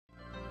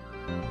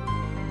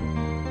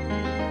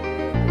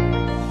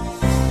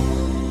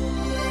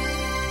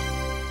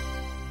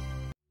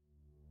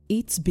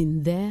It's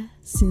been there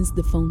since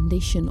the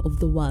foundation of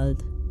the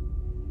world,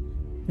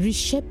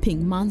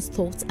 reshaping man's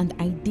thoughts and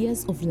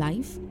ideas of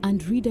life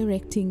and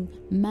redirecting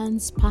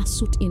man's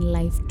pursuit in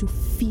life to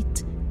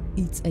fit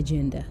its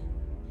agenda.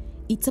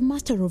 It's a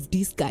matter of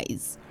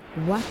disguise,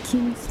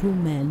 working through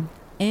men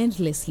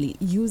endlessly,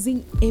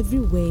 using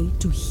every way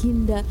to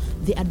hinder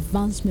the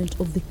advancement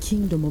of the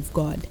kingdom of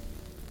God.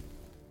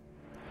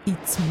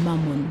 It's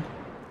Mammon,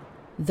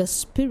 the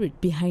spirit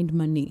behind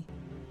money.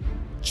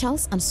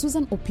 Charles and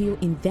Susan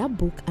Opio, in their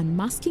book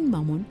Unmasking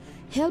Mammon,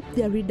 help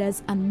their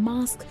readers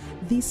unmask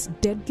this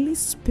deadly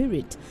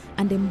spirit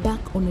and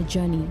embark on a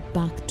journey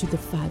back to the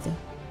Father.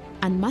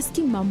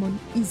 Unmasking Mammon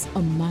is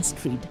a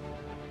must-read.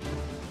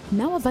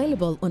 Now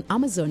available on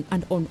Amazon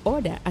and on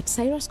order at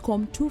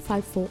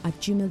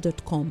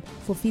cyruscom254@gmail.com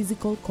for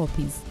physical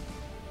copies.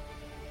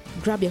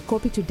 Grab your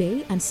copy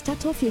today and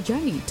start off your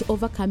journey to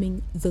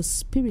overcoming the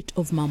spirit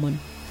of Mammon.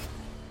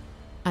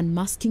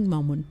 Unmasking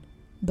Mammon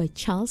by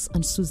Charles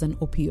and Susan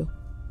Opio.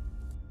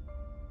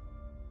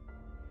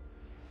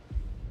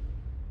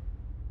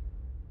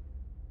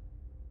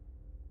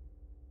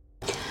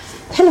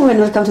 Hello and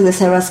welcome to the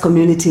Cyrus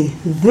community.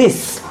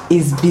 This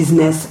is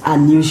Business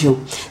Unusual.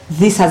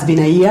 This has been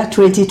a year,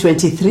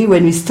 2023.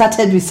 When we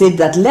started, we said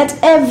that let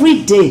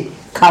every day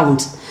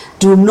count.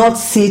 Do not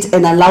sit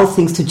and allow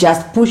things to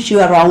just push you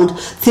around,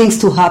 things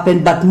to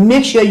happen, but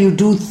make sure you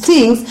do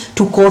things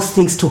to cause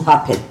things to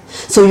happen.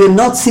 So you're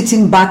not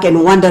sitting back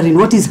and wondering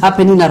what is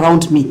happening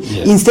around me.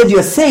 Yes. Instead,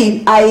 you're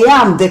saying, I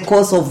am the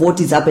cause of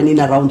what is happening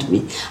around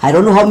me. I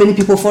don't know how many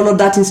people followed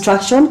that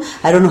instruction.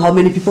 I don't know how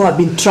many people have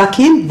been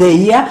tracking the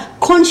year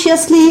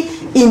consciously,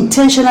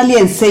 intentionally,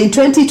 and saying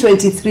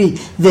 2023,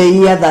 the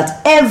year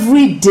that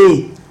every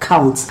day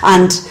counts.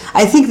 And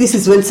I think this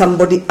is when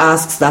somebody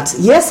asks that,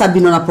 yes, I've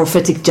been on a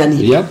prophetic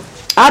journey. Yep.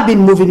 I've been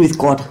moving with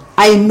God.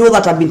 I know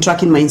that I've been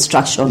tracking my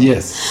instruction.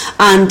 Yes.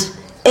 And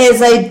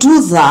as I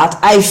do that,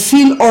 I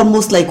feel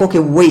almost like, okay,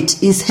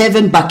 wait, is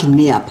heaven backing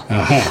me up?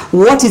 Uh-huh.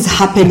 What is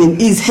happening?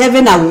 Is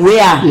heaven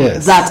aware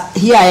that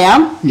here I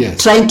am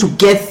trying to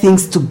get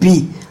things to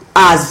be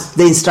as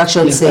the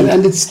instructions say?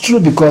 And it's true,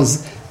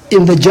 because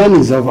in the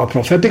journeys of a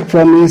prophetic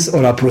promise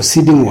or a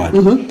proceeding word,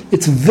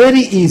 it's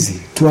very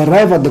easy to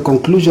arrive at the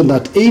conclusion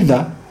that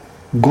either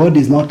God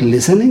is not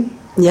listening,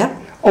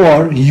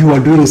 or you are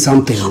doing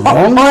something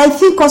wrong. Or I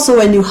think also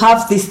when you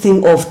have this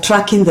thing of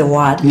tracking the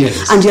word,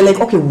 and you're like,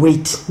 okay,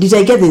 wait, did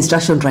I get the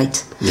instruction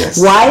right? Yes.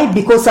 Why?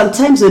 Because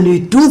sometimes when we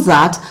do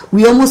that,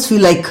 we almost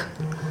feel like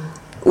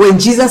when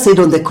Jesus said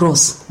on the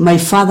cross, my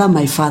Father,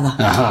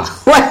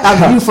 why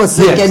have you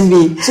forsaken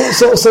me?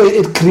 So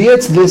it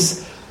creates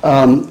this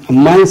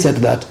mindset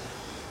that,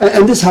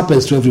 and this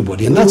happens to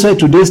everybody, and that's why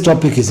today's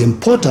topic is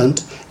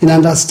important in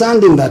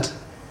understanding that,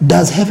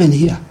 does heaven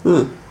hear?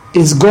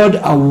 Is God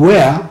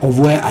aware of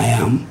where I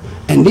am?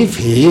 And if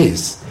he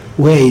is,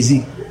 where is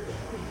he?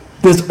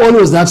 There's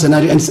always that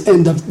scenario. And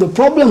the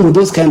problem with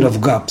those kind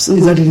of gaps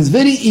is that it is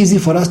very easy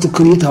for us to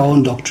create our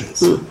own doctrines,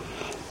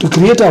 to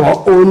create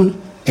our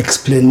own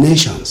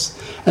explanations.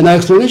 And our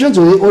explanations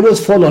will always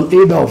fall on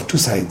either of two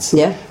sides.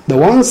 Yeah. The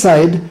one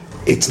side,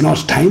 it's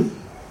not time.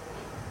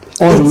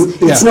 Or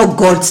it's not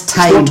God's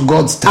time. It's not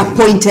God's time.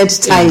 Appointed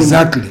time.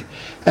 Exactly.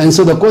 And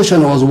so the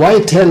question was, why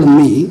tell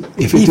me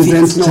if it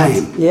isn't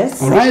time?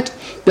 Yes. All right?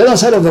 The other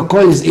side of the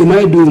coin is, am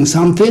I doing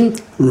something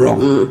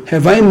wrong?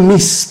 Have I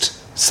missed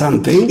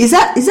something? Is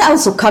that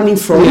also coming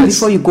from,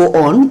 before you go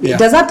on,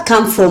 does that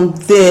come from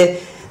the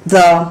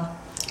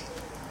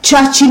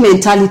churchy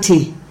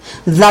mentality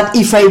that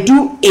if I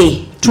do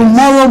A,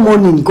 tomorrow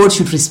morning God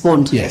should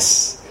respond?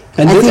 Yes.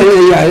 And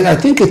I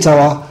think it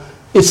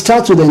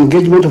starts with the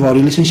engagement of our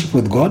relationship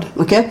with God,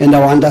 and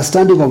our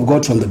understanding of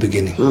God from the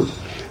beginning.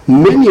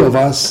 Many of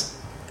us,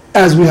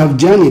 as we have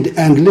journeyed,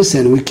 and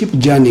listen, we keep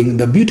journeying,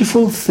 the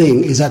beautiful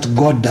thing is that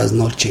God does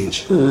not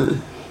change.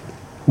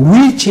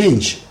 We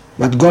change,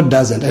 but God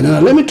doesn't. And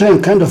let me try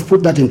and kind of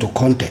put that into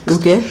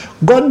context.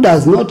 God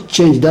does not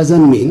change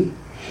doesn't mean,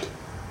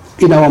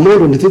 in our mind,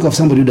 when we think of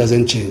somebody who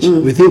doesn't change,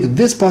 we think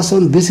this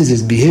person, this is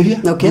his behavior,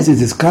 this is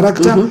his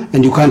character,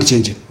 and you can't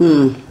change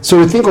him. So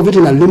we think of it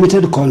in a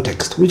limited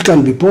context, which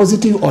can be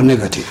positive or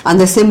negative. And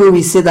the same way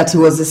we say that he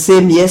was the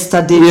same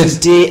yesterday,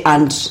 today,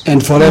 and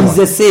forever. He's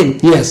the same.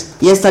 Yes.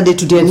 Yesterday,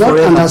 today, and forever.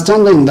 Not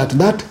understanding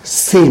that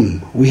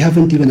same, we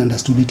haven't even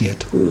understood it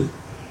yet.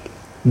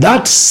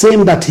 That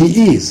same that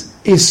he is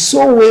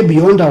so way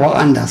beyond our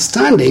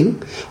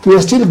understanding, we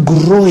are still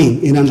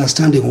growing in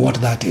understanding what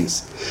that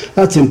is.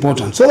 That's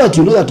important. So that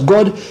you know that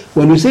God,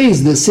 when we say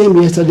he's the same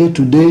yesterday,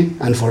 today,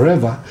 and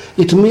forever,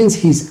 it means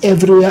he's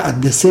everywhere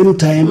at the same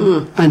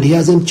time, and he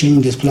hasn't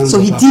changed his plans. So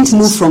he didn't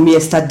move from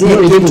yesterday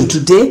to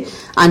today,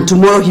 and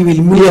tomorrow he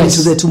will move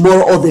into the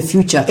tomorrow or the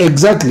future.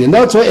 Exactly. And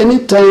that's why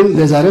anytime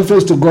there's a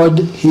reference to God,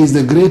 he is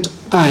the great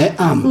I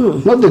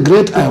am. Not the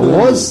great I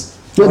was,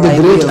 not the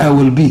great I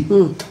will be.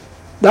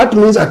 That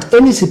means at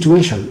any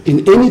situation,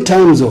 in any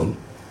time zone,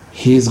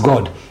 he is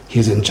God.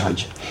 He is in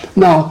charge.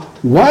 Now,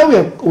 why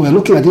we're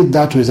looking at it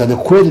that way is that the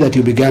query that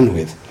you began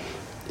with.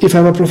 If I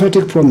have a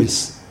prophetic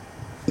promise,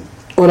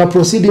 or a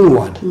proceeding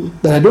word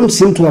that I don't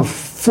seem to have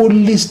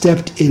fully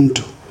stepped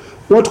into,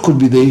 what could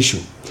be the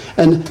issue?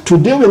 And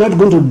today we're not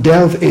going to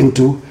delve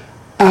into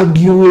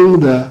arguing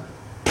the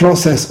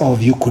process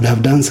of you could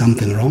have done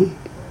something wrong,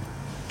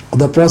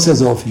 the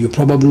process of you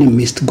probably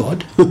missed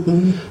God,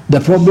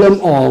 the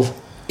problem of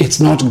it's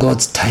not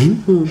God's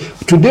time.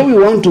 Today we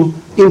want to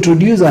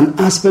introduce an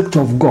aspect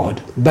of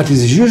God that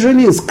is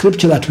usually in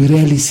scripture that we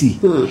rarely see,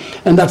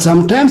 and that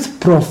sometimes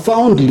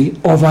profoundly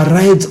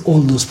overrides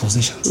all those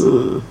positions.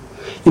 You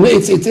know,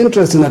 it's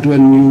interesting that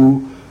when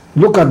you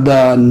look at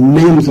the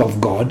names of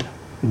God,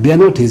 they are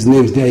not his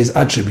names, they are his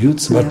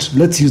attributes, but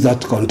let's use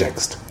that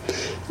context.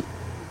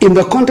 In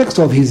the context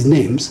of his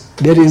names,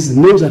 there is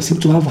names that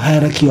seem to have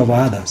hierarchy over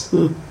others.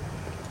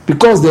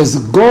 Because there's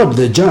God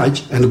the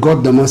judge and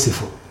God the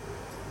merciful.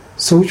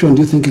 So which one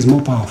do you think is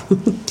more powerful?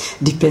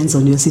 Depends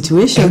on your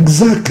situation.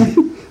 Exactly.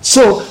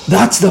 So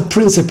that's the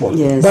principle.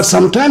 Yes. But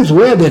sometimes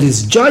where there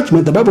is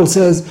judgment, the Bible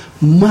says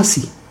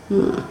mercy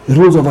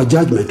rules over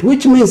judgment,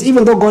 which means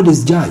even though God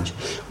is judge,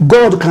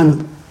 God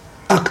can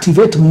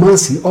activate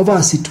mercy over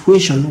a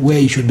situation where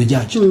he should be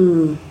judged.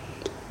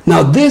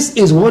 Now this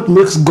is what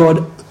makes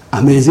God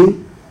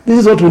amazing. This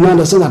is what we now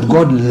understand, that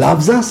God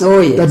loves us,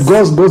 that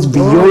God goes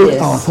beyond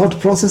our thought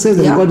processes,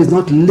 and God is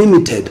not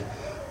limited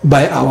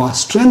by our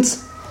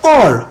strengths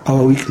or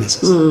our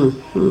weaknesses.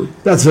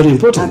 That's very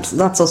important.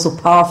 That's also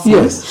powerful.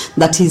 Yes.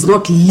 That he's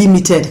not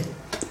limited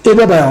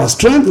either by our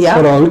strength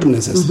or our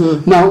weaknesses.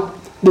 Now,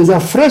 there's a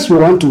phrase we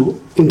want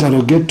to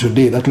interrogate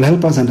today that will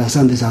help us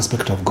understand this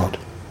aspect of God.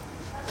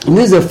 And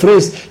this is a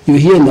phrase you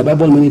hear in the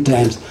Bible many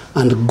times,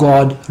 and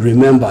God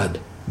remembered ...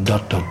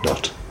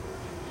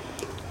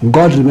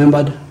 God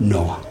remembered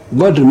Noah.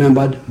 God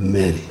remembered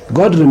Mary.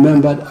 God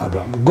remembered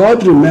Abraham.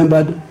 God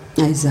remembered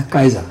Isaac.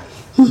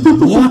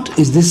 What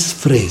is this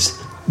phrase,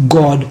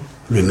 God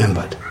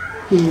remembered?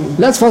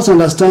 Let's first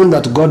understand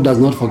that God does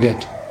not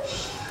forget.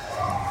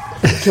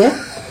 Okay.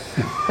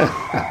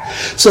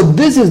 So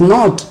this is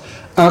not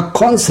a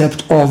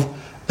concept of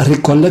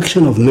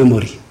recollection of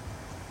memory.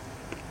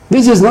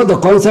 This is not the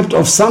concept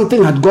of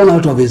something had gone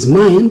out of his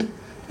mind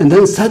and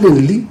then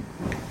suddenly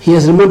he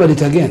has remembered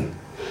it again.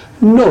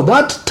 No,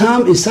 that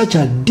term is such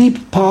a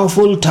deep,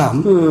 powerful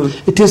term.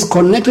 It is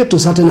connected to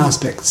certain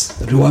aspects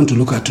that we want to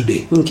look at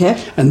today.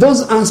 Okay. And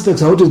those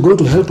aspects are what is going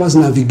to help us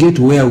navigate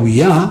where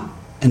we are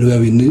and where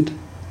we need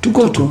to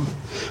go to.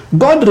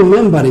 God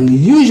remembering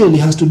usually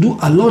has to do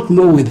a lot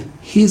more with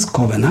his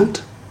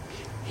covenant,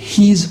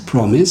 his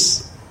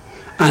promise,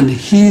 and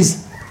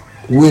his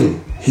will,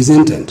 his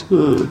intent.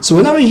 So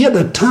whenever you hear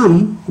the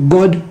term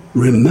God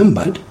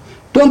remembered,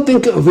 don't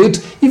think of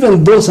it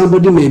even though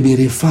somebody may be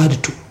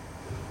referred to.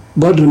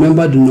 God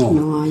remembered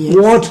Noah.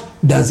 What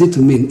does it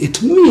mean?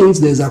 It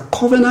means there's a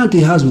covenant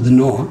he has with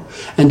Noah,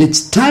 and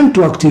it's time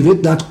to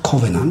activate that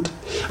covenant.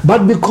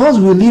 But because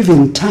we live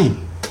in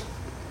time,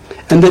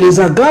 and there is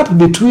a gap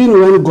between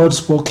when God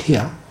spoke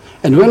here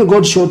and when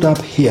God showed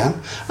up here,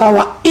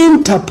 our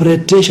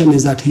interpretation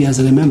is that he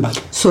has remembered.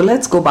 So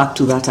let's go back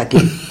to that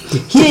again.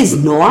 Here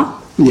is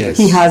Noah. Yes.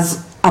 He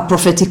has a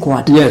prophetic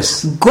word.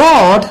 Yes.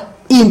 God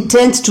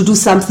intends to do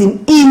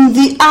something in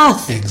the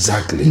earth.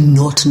 Exactly.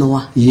 Not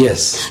Noah.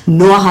 Yes.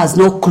 Noah has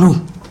no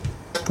clue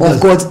of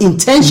God's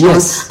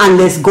intentions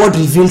unless God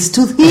reveals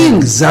to him.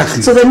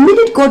 Exactly. So the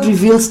minute God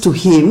reveals to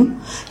him,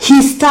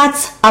 he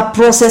starts a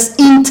process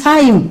in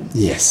time.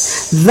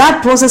 Yes.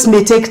 That process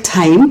may take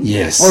time.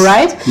 Yes. All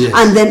right? Yes.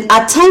 And then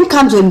a time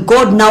comes when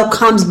God now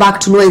comes back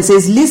to Noah and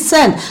says,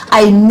 listen,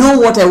 I know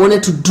what I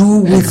wanted to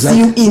do with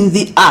you in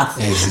the earth.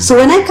 Exactly. So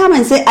when I come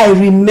and say I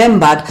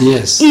remembered,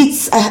 yes,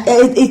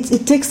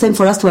 it takes time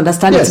for us to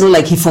understand. It's not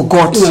like he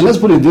forgot. You know, let's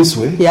put it this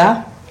way.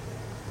 Yeah.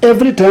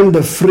 Every time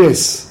the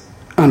phrase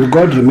 "and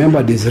God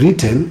remembered" is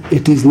written,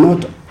 it is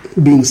not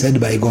being said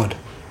by God.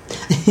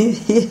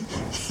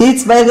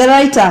 It's by the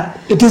writer.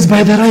 It is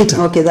by the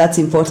writer. Okay, that's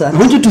important. I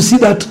want you to see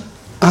that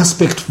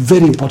aspect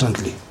very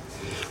importantly.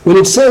 When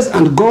it says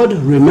 "and God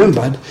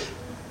remembered,"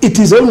 it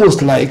is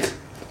almost like,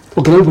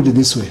 okay, let me put it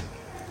this way.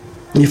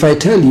 If I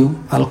tell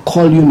you, I'll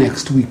call you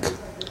next week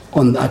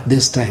at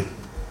this time.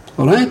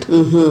 All right?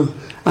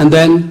 Mm-hmm. And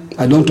then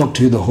I don't talk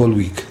to you the whole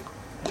week.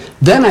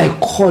 Then I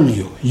call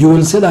you. You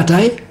will say that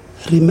I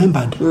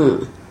remembered.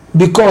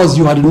 Because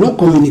you had no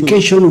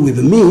communication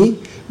with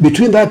me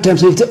between that time.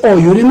 So you say, oh,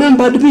 you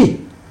remembered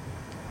me.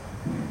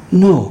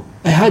 No,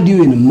 I had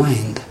you in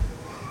mind,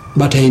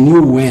 but I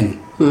knew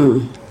when.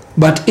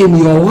 But in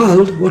your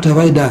world, what have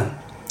I done?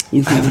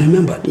 I have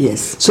remembered.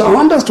 Yes. So I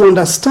want us to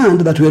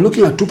understand that we're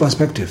looking at two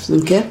perspectives.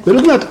 Okay. We're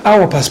looking at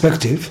our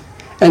perspective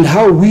and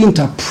how we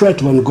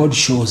interpret when God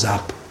shows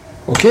up.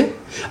 Okay?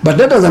 But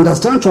let us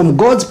understand from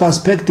God's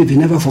perspective, he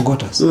never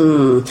forgot us.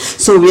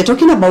 So we are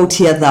talking about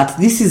here that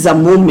this is a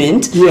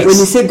moment, when you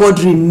say God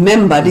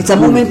remembered, it's a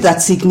moment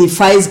that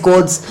signifies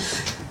God's,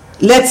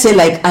 let's say,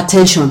 like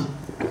attention.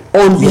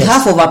 on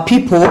behalf of our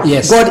people,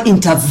 God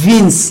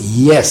intervenes.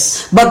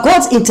 Yes. But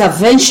God's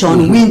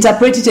intervention, we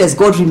interpret it as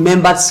God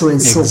remembered so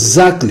and so.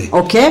 Exactly.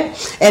 Okay?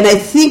 And I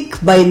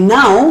think by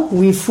now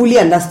we fully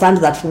understand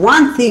that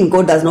one thing,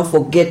 God does not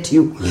forget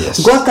you.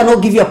 Yes. God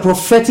cannot give you a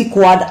prophetic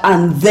word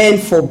and then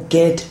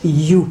forget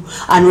you.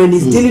 And when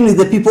he's dealing with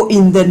the people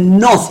in the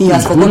north, he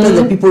has forgotten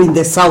the people in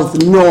the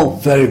south. No.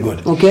 Very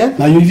good. Okay?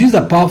 Now you use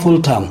a powerful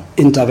term,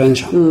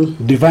 intervention,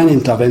 divine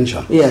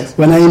intervention. Yes.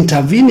 When I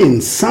intervene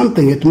in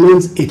something, it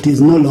means it is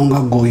no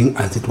longer going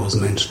as it was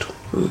meant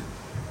to.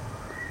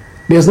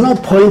 There's no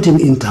point in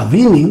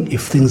intervening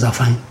if things are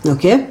fine.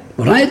 Okay.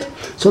 Right?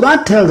 So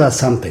that tells us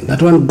something,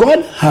 that when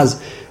God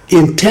has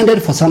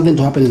intended for something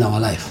to happen in our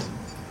life,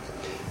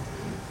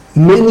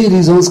 many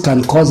reasons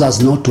can cause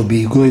us not to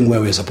be going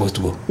where we're supposed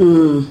to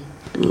go.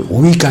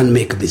 We can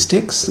make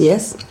mistakes.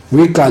 Yes.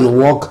 We can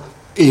walk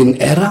in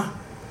error.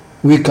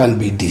 We can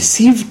be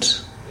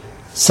deceived.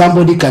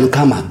 Somebody can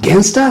come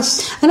against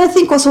us. And I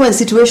think also when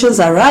situations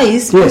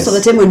arise, most of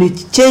the time when we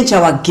change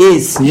our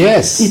gaze,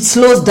 it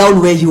slows down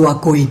where you are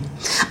going.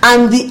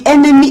 And the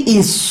enemy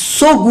is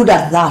so good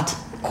at that,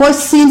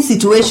 causing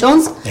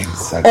situations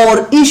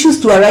or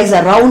issues to arise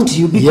around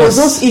you, because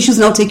those issues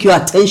now take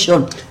your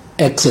attention.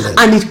 Excellent.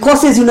 And it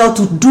causes you now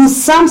to do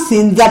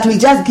something that will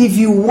just give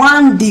you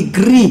 1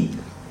 degree.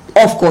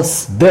 Of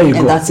course. There you go.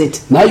 And that's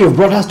it. Now you've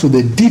brought us to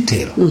the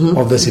detail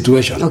of the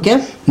situation.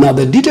 Okay. Now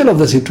the detail of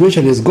the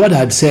situation is God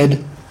had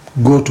said,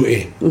 go to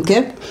A.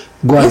 Okay.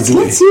 Go and do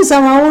let's A. use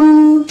our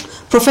own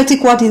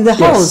prophetic word in the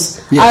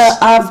house. Yes.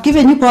 I've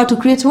given you power to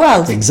create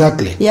wealth.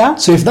 Exactly. Yeah.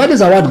 So if that is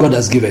a word God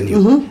has given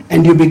you,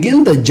 and you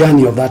begin the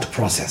journey of that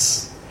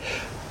process,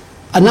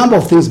 a number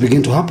of things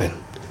begin to happen.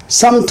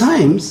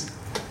 Sometimes,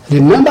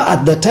 remember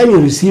at the time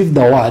you received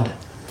the word,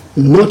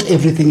 not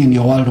everything in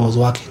your world was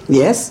working.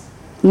 Yes.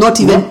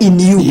 Not even in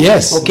you.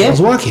 Yes, okay. It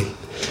was working.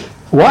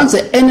 Once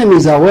the enemy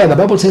is aware, the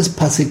Bible says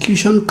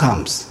persecution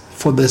comes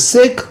for the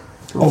sake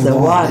of the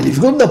word. And if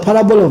you go to the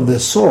parable of the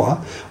sower,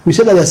 we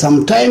say that there are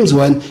some times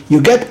when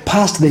you get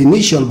past the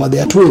initial, but they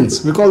are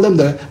twins. We call them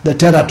the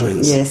terror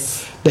twins.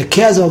 Yes. The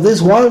cares of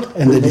this world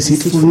and the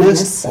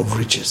deceitfulness of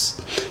riches.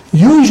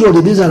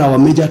 Usually these are our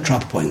major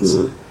trap points.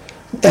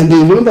 And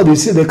remember,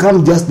 they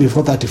come just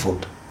before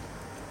 30-fold.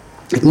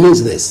 It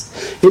means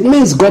this. It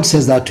means God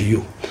says that to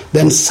you.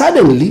 Then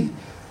suddenly,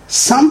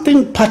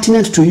 something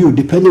pertinent to you,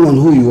 depending on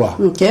who you are.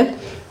 Okay.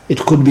 It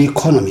could be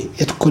economy.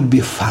 It could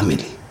be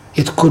family.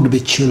 It could be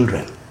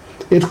children.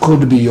 It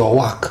could be your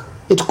work.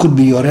 It could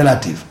be your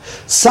relative.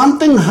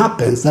 Something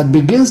happens that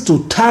begins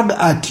to tug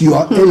at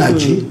your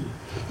energy,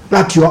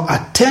 at your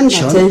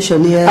attention.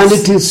 Yes. And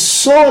it is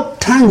so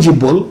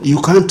tangible,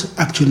 you can't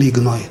actually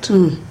ignore it.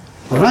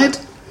 All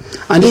right?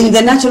 And in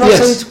the natural,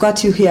 sorry to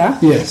cut you here.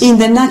 Yes. In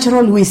the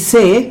natural, we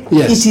say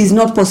it is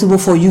not possible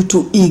for you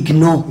to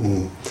ignore.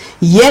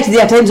 Yet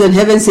there are times when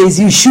heaven says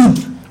you should,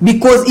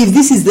 because if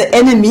this is the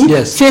enemy,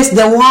 face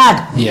the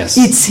word. Yes.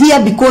 It's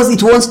here because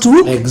it wants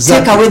to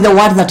take away the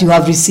word that you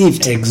have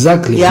received.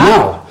 Exactly. Yeah?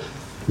 Now,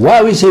 why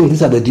are we saying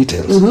these are the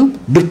details?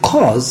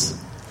 Because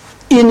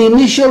in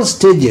initial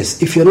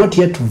stages, if you're not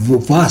yet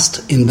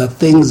versed in the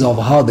things of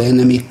how the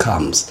enemy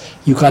comes,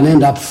 you can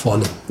end up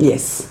falling.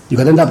 Yes. You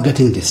can end up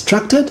getting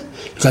distracted.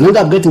 You can end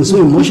up getting so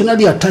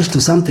emotionally attached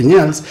to something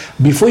else.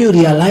 Before you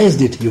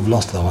realized it, you've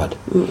lost the word.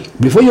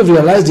 Before you've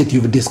realized it,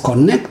 you've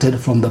disconnected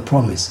from the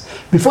promise.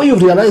 Before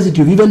you've realized it,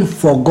 you've even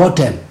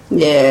forgotten.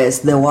 Yes,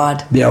 the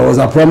word. There was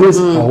a promise,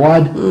 a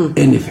word,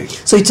 anything.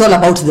 So it's all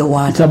about the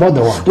word. It's about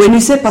the word. When we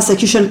say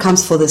persecution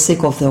comes for the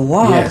sake of the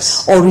word,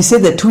 or we say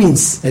the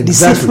twins,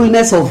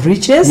 deceitfulness of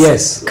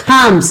riches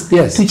comes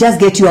to just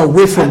get you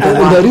away from the word.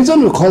 And the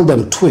reason we call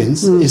them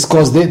twins is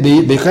because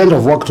they kind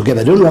of work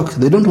together.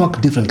 They don't work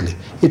differently.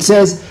 It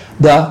says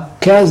the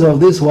cares of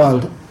this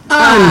world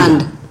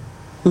and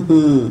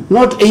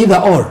not either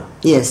or.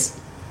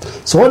 Yes.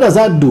 So what does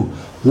that do?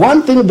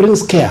 One thing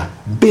brings care,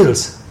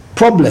 bills,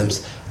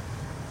 problems,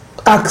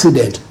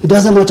 accident, it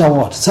doesn't matter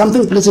what.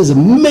 Something places a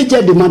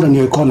major demand on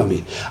your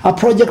economy. A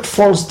project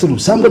falls through.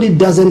 Somebody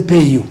doesn't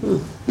pay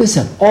you.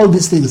 Listen, all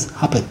these things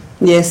happen.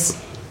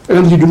 Yes.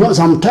 And we do not,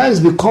 sometimes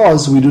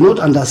because we do not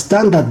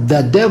understand that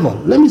the devil,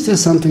 let me say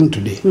something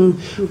today.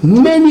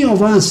 Many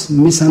of us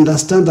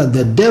misunderstand that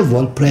the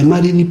devil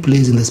primarily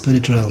plays in the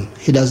spirit realm.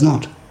 He does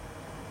not.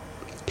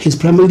 His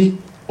primary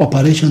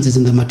operations is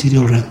in the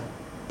material realm.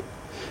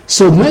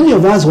 So many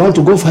of us want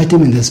to go fight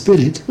him in the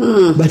spirit,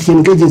 but he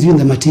engages you in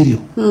the material.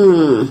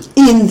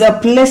 In the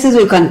places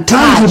where you can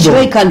touch,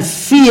 where you can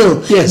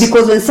feel. Yes.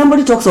 Because when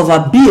somebody talks of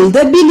a bill,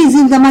 the bill is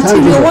in the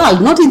material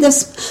world, not in the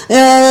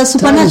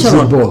supernatural.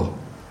 Tangible.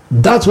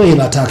 That's where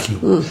he'll attack you.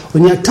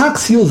 When he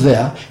attacks you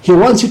there, he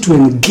wants you to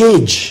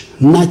engage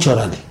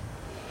naturally.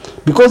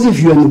 Because if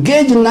you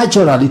engage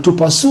naturally to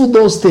pursue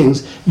those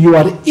things, you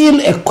are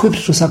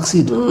ill-equipped to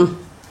succeed.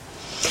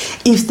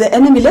 If the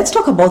enemy, let's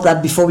talk about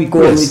that before we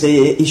go on with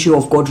the issue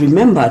of God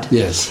remembered.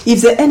 Yes.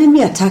 If the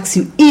enemy attacks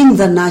you in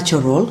the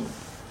natural,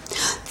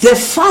 The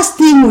first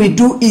thing we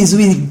do is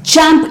we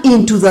jump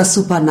into the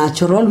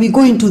supernatural. We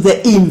go into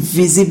the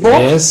invisible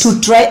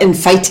to try and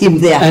fight him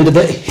there. And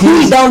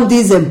pull down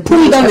this and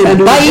pull down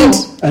and bind.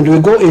 And we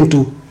go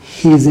into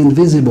his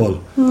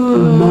invisible,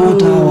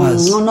 not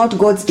ours. No, not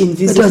God's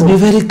invisible. Let us be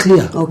very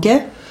clear.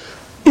 Okay.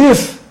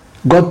 If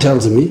God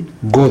tells me,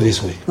 go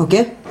this way.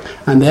 Okay.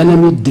 And the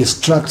enemy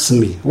distracts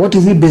me, what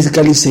is he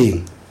basically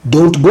saying?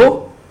 Don't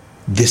go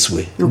this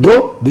way. Okay.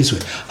 Go this way.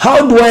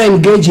 How do I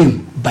engage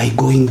him? By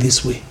going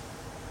this way.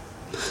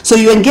 So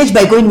you engage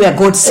by going where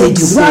God said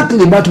exactly,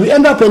 you go. But we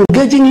end up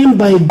engaging him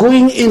by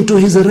going into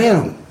his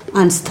realm.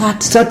 And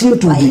starting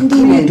to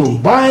decree, to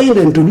bind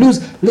and to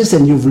lose.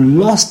 Listen, you've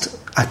lost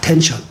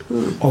attention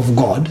of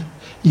God.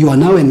 You are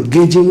now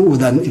engaging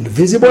with an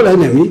invisible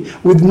enemy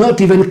with not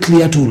even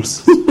clear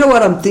tools. You know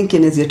what I'm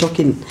thinking as you're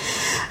talking?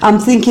 I'm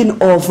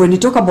thinking of when you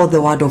talk about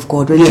the word of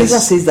God, when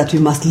Jesus says that we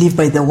must live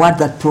by the word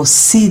that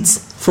proceeds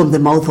from the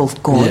mouth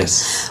of God.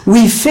 Yes.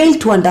 We fail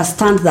to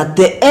understand that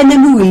the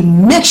enemy will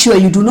make sure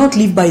you do not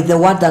live by the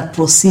word that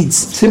proceeds.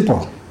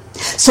 Simple.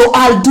 So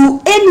I'll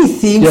do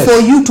anything for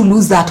you to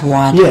lose that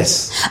word.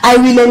 Yes. I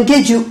will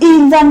engage you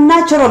in the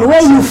natural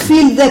where you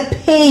feel the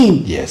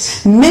pain.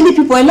 Yes. Many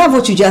people, I love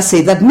what you just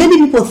said, that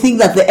many people think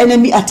that the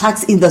enemy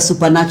attacks in the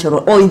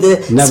supernatural or in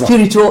the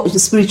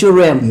spiritual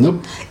realm.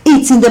 Nope.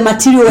 It's in the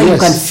material where you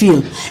can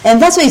feel.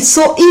 And that's why it's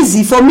so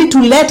easy for me to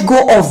let go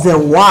of the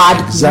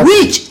word,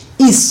 which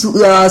is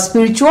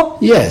spiritual,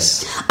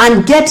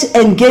 and get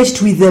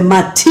engaged with the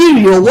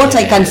material, what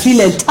I can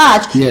feel and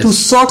touch, to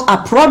sort a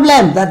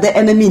problem that the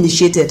enemy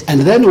initiated.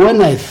 And then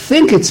when I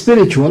think it's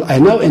spiritual, I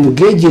now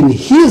engage in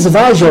his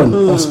version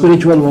of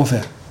spiritual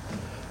warfare,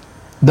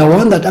 the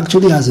one that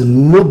actually has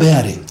no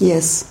bearing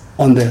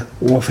on the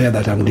warfare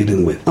that I'm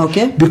dealing with.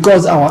 Okay.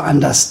 Because our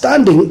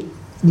understanding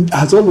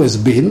has always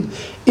been,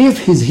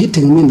 if he's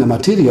hitting me in the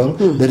material,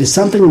 there is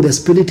something in the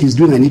spirit he's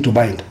doing I need to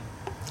bind.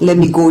 Let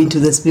me go into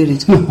the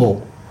spirit.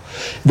 No.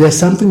 There's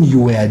something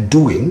you were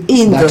doing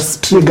that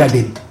triggered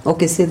him.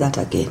 Okay, say that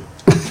again.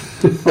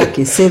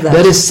 Okay, say that.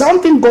 There is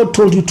something God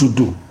told you to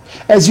do.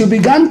 As you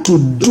began to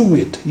do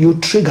it, you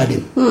triggered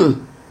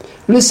him.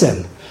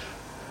 Listen,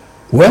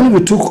 when we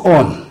took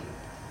on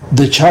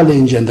the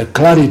challenge and the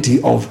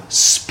clarity of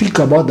speak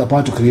about the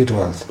power to create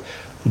wealth,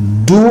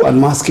 do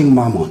unmasking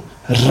mammon,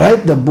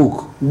 write the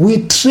book,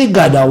 we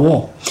triggered a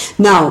war.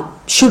 Now,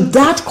 should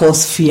that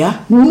cause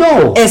fear?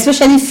 No.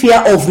 Especially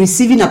fear of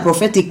receiving a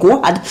prophetic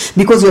word,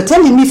 because you're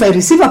telling me if I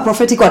receive a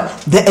prophetic word,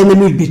 the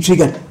enemy will be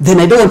triggered. Then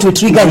I don't want to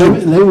trigger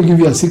him. Let me give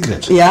you a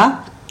secret.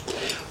 Yeah.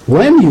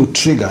 When you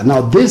trigger,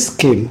 now this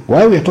came,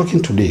 while we're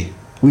talking today,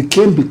 we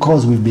came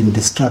because we've been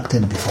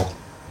distracted before.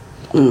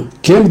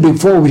 Came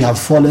before we have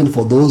fallen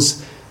for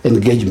those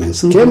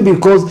engagements. Came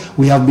because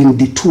we have been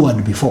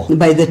detoured before.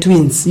 By the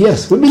twins.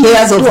 Yes.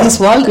 Cares of this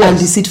world and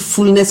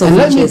deceitfulness of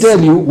riches. And let me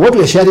tell you, what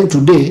we're sharing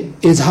today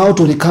is how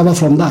to recover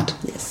from that.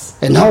 Yes.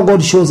 And how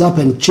God shows up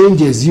and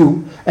changes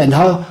you, and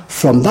how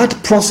from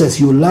that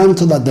process you learn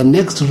so that the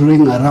next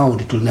ring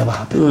around it will never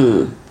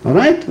happen. All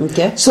right?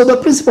 Okay. So the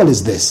principle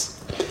is this.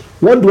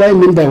 What do I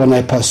mean by when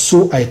I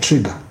pursue, I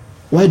trigger?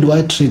 Why do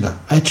I trigger?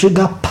 I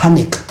trigger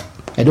panic.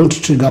 I don't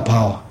trigger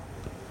power.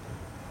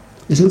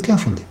 Listen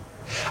carefully.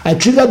 I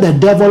trigger the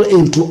devil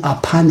into a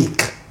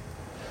panic.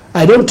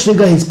 I don't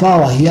trigger his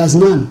power. He has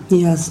none.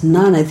 He has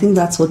none. I think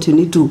that's what you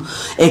need to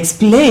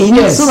explain,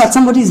 so that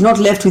somebody is not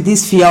left with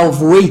this fear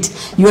of weight.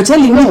 You are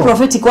telling me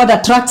prophetic word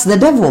attracts the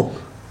devil.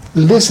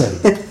 Listen.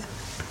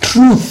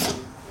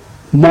 Truth,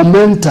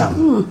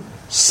 momentum,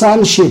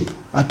 sonship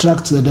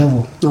attracts the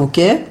devil.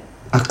 Okay.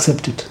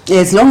 Accept it.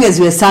 As long as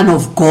you're a son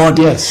of God,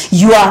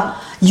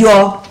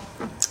 your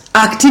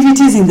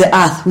activities in the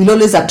earth will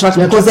always attract,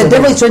 because the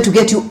devil is trying to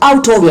get you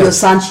out of your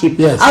sonship,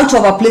 out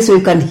of a place where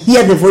you can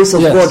hear the voice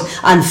of God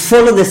and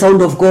follow the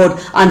sound of God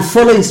and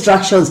follow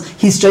instructions.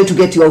 He's trying to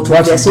get you out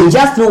of there. So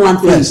just know one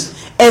thing.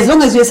 As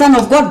long as you're a son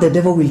of God, the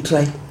devil will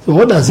try. So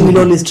what does he will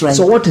always try.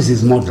 So what is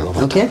his model of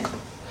attack?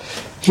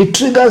 He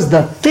triggers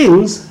the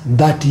things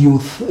that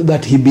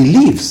he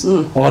believes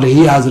or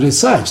he has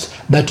researched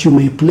that you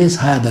may place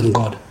higher than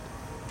God.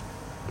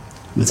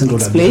 Listen to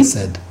what I've just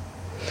said.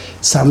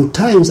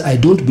 Sometimes I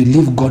don't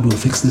believe God will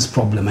fix this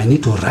problem. I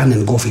need to run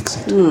and go fix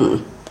it.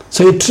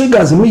 So he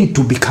triggers me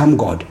to become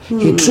God.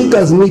 He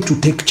triggers me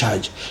to take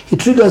charge. He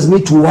triggers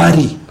me to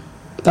worry.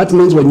 That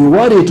means when you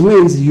worry, it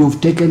means you've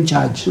taken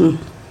charge.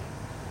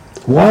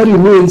 Worry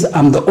means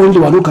I'm the only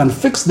one who can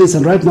fix this,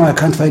 and right now I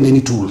can't find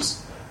any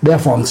tools.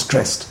 Therefore I'm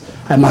stressed.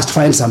 I must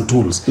find some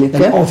tools. And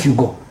off you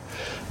go.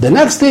 The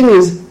next thing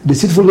is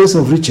deceitfulness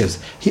of riches.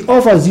 He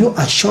offers you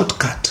a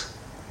shortcut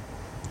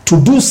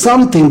to do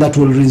something that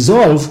will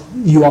resolve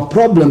your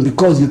problem,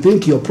 because you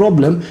think your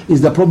problem is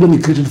the problem he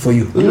created for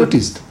you. You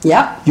noticed?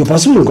 Yeah. You're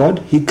pursuing God,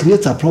 he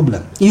creates a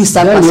problem. You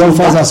start then he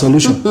offers a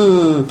solution.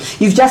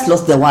 You've just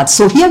lost the word.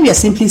 So here we are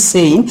simply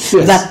saying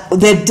that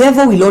the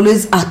devil will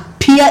always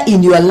appear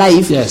in your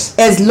life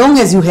as long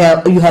as you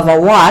have a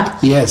word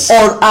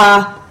or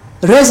a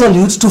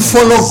resolute to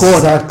follow God.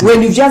 Exactly.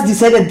 When you've just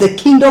decided the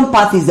kingdom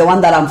path is the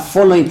one that I'm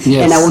following,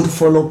 and I want to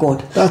follow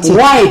God. That's it.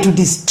 Why? To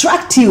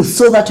distract you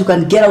so that you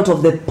can get out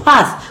of the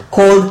path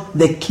called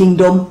the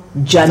kingdom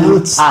journey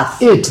path.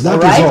 That is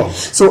all.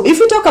 So if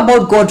we talk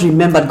about God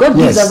remembered, God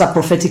gives us a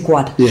prophetic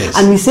word. Yes.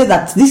 And we say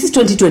that this is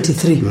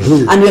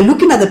 2023. And we're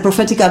looking at the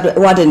prophetic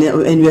word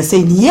and we're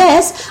saying,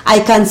 yes, I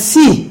can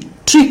see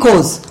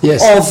trickles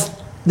of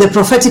the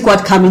prophetic word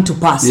coming to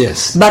pass.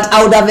 Yes. But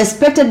I would have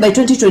expected by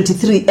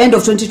 2023, end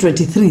of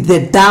 2023,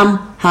 the dam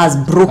has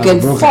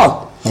broken forth.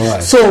 All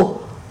right.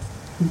 So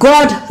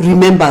God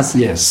remembers.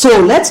 Yes. So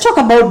let's talk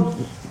about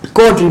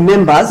God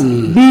remembers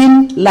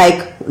being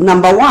like,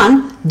 number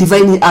one,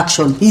 divine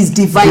action. His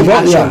divine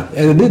action.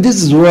 Yeah. And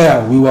this is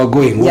where we were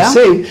going. We're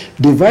saying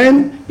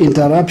divine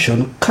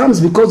interruption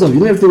comes because of,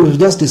 everything we've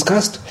just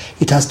discussed.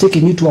 It has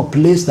taken you to a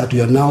place that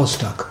you are now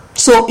stuck.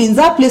 So in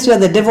that place where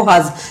the devil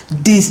has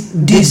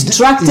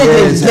distracted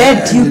and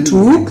led you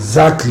to,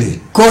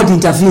 exactly, God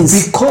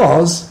intervenes.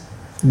 Because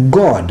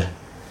God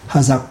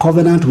has a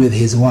covenant with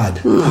his word.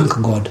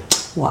 Thank God.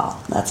 Wow,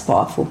 that's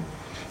powerful.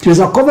 He has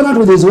a covenant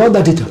with his word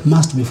that it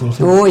must be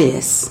fulfilled. Oh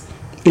yes.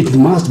 It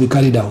must be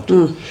carried out.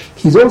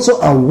 He's also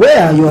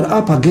aware you're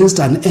up against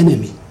an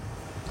enemy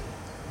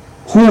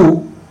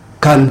who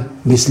can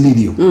mislead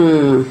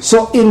you.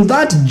 So in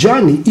that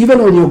journey,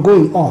 even when you're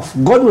going off,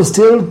 God will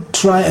still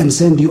try and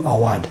send you a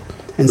word,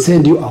 and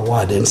send you a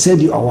word, and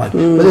send you a word.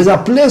 But there's a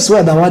place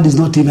where the word is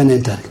not even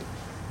entering.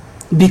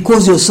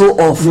 Because you're so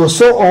off. You're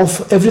so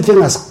off, everything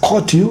has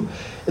caught you.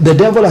 The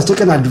devil has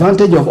taken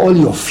advantage of all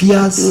your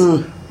fears,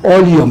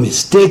 all your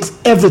mistakes,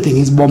 everything.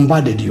 He's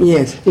bombarded you.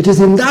 Yes. It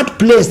is in that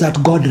place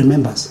that God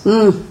remembers.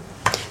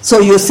 So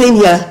you're saying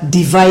here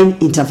divine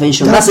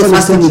intervention. That's the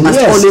first thing we must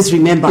always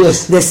remember.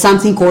 There's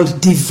something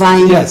called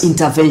divine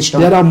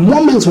intervention. There are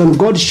moments when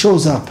God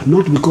shows up,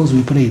 not because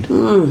we prayed,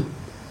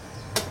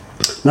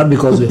 not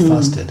because we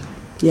fasted,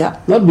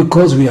 not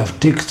because we have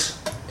ticked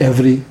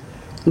every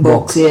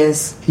box.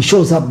 Yes. He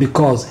shows up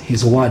because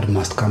his word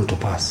must come to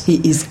pass. He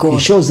is God. He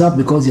shows up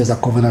because he has a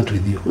covenant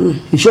with you.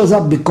 He shows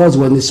up because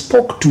when he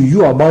spoke to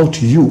you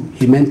about you,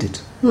 he meant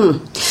it.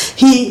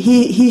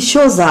 He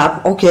shows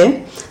up,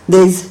 okay.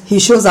 He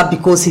shows up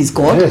because he's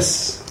God.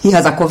 Yes. He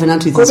has a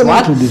covenant with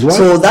his word.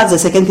 So that's the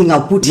second thing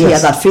I'll put here,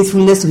 that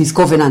faithfulness to his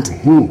covenant.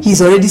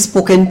 He's already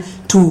spoken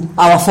to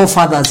our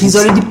forefathers. He's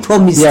already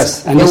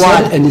promised and the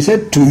word. And he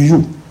said to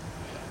you,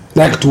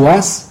 like to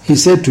us, he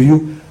said to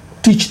you,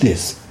 teach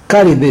this,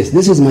 carry this.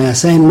 This is my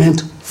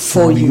assignment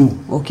for you.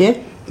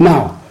 Okay.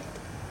 Now,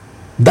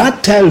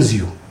 that tells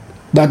you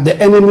that the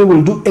enemy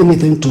will do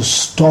anything to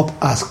stop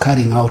us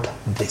carrying out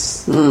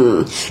this.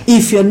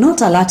 If you're not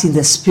alert in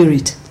the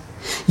spirit,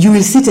 you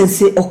will sit and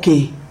say,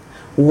 okay,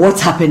 what's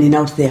happening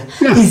out there?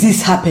 Is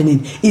this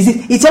happening?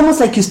 It's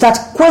almost like you start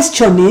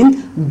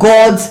questioning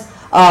God's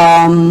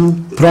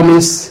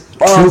promise,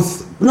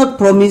 truth. Not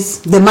promise,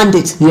 the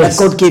mandate that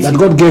God gave you. That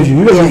God gave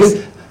you.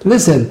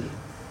 Listen,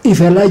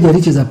 if Elijah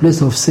reaches a place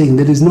of saying,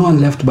 there is no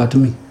one left but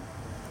me,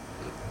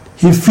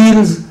 he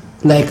feels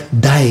like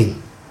dying.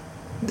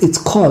 It's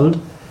called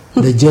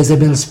the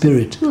Jezebel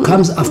spirit.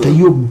 Comes after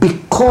you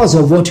because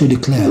of what you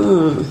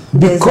declared.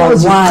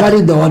 Because you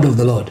carried the word of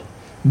the Lord.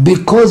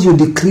 Because you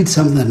decreed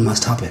something that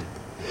must happen.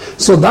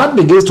 So that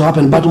begins to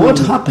happen. But what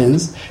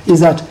happens is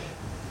that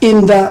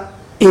in the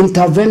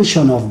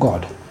intervention of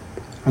God,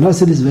 and I'll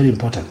say this is very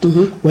important,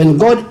 when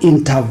God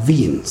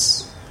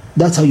intervenes,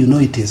 that's how you know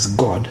it is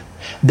God.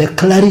 The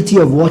clarity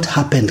of what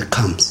happened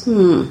comes.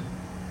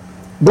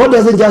 God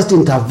doesn't just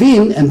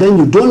intervene and then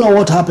you don't know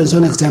what happens, so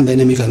next time the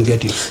enemy can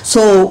get you.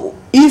 So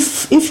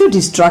if you're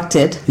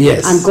distracted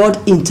and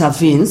God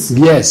intervenes,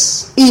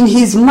 in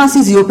his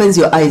mercies he opens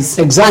your eyes.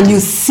 Exactly. And you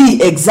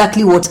see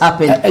exactly what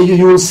happened.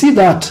 You will see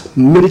that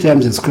many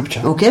times in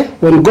scripture. Okay.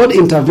 When God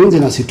intervenes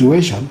in a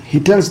situation, he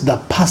tells the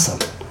person,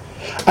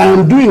 I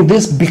am doing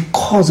this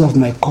because of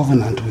my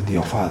covenant with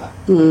your father.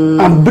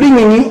 I'm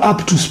bringing you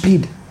up to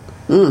speed.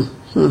 I'm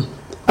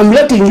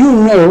letting you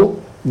know,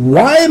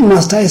 why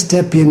must I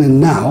step in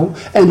now,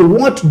 and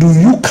what do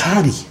you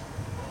carry?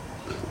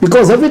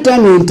 Because every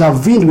time we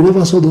intervened, we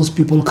never saw those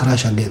people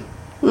crash again.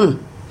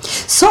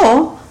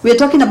 So we're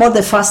talking about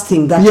the first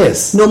thing, that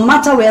no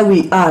matter where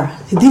we are,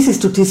 this is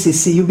to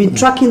TCC. You've been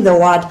tracking the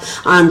word,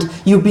 and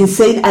you've been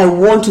saying, I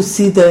want to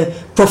see the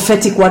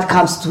prophetic word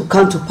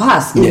come to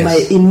pass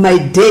in my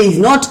days.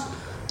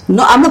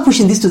 I'm not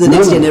pushing this to the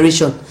next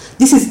generation.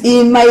 This is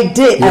in my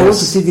day. I want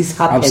to see this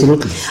happen.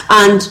 Absolutely.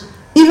 And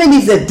even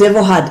if the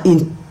devil had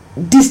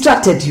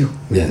distracted you,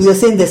 we are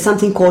saying there's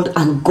something called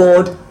and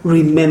God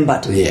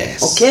remembered.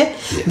 Okay.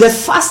 The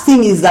first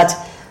thing is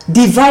that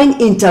divine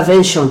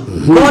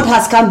intervention. God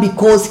has come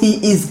because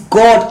he is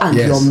God and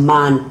your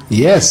man.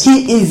 He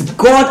is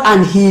God,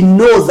 and he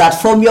knows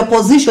that from your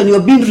position you're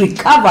being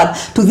recovered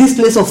to this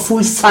place of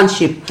full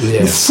sonship,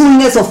 the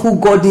fullness of who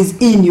God is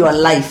in your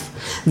life.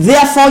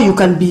 Therefore you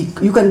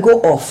can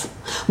go off.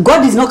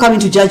 God is not coming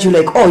to judge you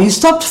like, oh, you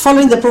stopped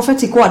following the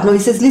prophetic word. No, he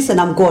says, listen,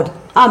 I'm God.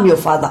 I'm your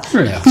father.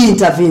 Yeah. He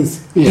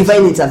intervenes. Yes.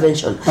 Divine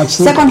intervention.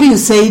 Absolutely. Secondly, you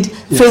said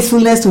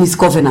faithfulness to his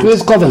covenant. To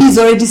his covenant. He's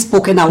already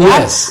spoken a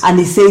word, and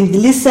he's saying,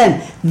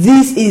 listen,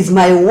 this is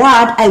my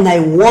word, and I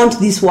want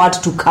this word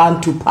to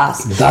come to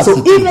pass.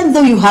 So even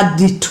though you had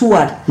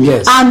detoured,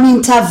 I'm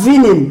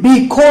intervening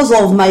because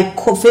of my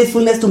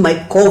faithfulness to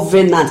my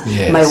covenant,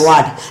 my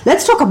word.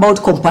 Let's talk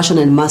about compassion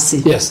and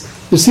mercy.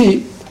 Yes. You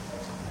see,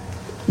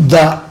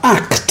 the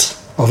act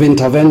of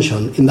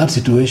intervention in that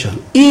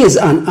situation is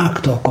an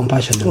act of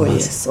compassion and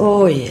mercy.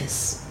 Oh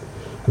yes.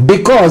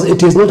 Because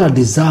it is not a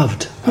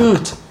deserved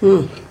act.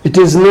 It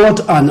is not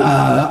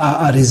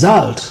a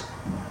result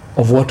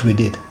of what we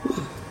did.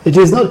 It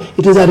is not.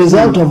 It is a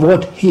result of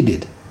what he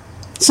did.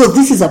 So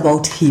this is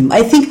about him.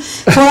 I think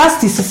for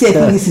us to see, I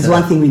think this is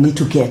one thing we need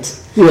to get.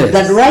 Yes.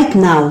 That right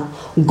now,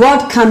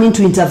 God coming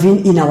to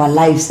intervene in our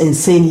lives and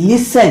saying,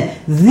 listen,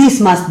 this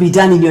must be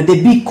done in your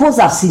day because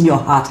I've seen your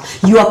heart.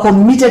 You are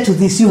committed to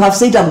this. You have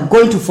said, I'm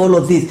going to follow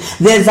this.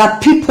 There's a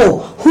people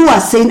who are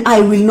saying, I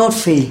will not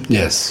fail.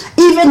 Yes.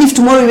 Even if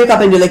tomorrow you wake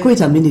up and you're like,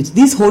 wait a minute,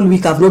 this whole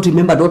week I've not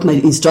remembered what my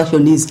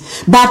instruction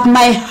is. But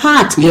my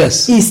heart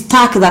is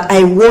stuck that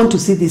I want to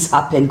see this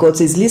happen. God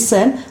says,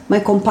 listen, my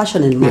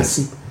compassion and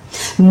mercy.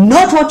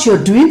 Not what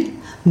you're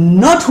doing,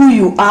 not who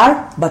you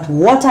are, but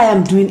what I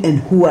am doing and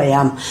who I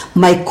am.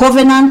 My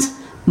covenant,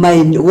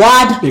 my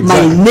word,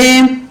 my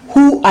name,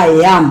 who I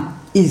am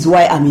is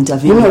why I'm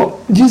intervening. You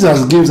know,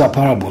 Jesus gives a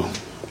parable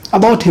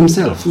about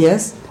himself.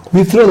 Yes.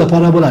 We throw the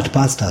parable at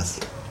pastors.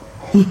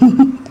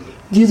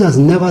 Jesus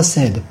never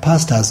said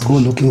pastors go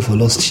looking for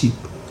lost sheep.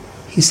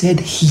 He said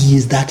he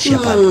is that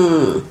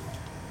shepherd.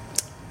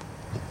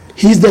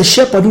 He is the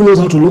shepherd who knows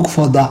how to look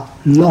for the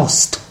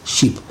lost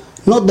sheep,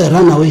 not the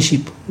runaway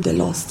sheep. The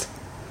lost.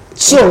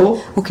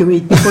 So, okay,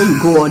 wait, before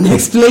you go on,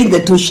 explain the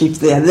two sheep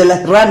there. The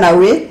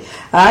runaway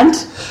and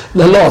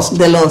the lost.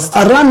 The lost.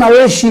 A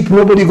runaway sheep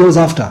nobody goes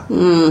after.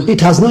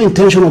 It has no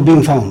intention of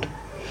being found.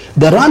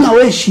 The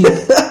runaway sheep.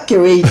 Okay,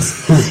 wait.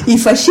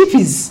 If a sheep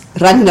is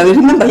running away,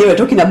 remember here we're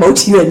talking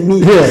about you and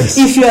me. Yes.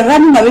 If you are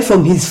running away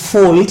from his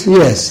fold,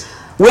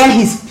 where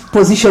he's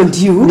positioned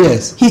you,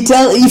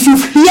 if you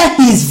hear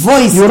his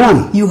voice, you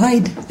run. You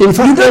hide. In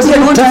fact,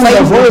 every time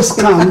the voice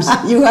comes,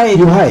 you hide.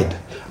 You hide.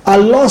 A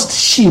lost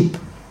sheep,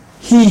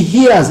 he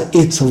hears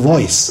its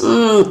voice,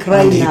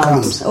 crying and he out.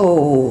 comes.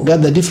 Oh,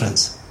 Get the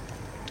difference?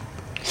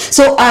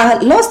 So a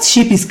lost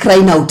sheep is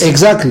crying out.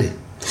 Exactly.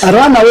 A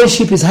runaway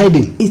sheep is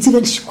hiding. It's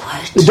even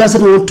quiet. It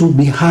doesn't want to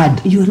be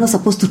heard. You are not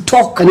supposed to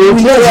talk. And when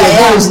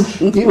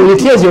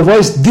it hears your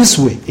voice this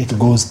way, it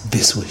goes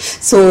this way.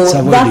 So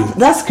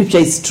that scripture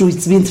is true.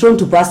 It's been thrown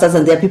to pastors,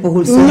 and there are people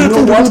who say, you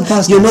know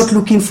what? You're not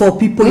looking for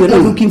people. You're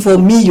not looking for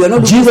me. You're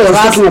not looking Jesus for was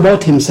us. talking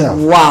about himself.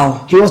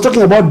 Wow. He was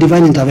talking about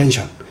divine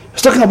intervention. He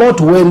was talking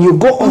about when you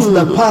go off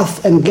the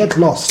path and get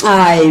lost.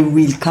 I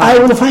will come. I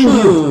will find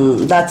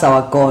you. That's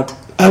our God.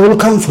 I will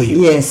come for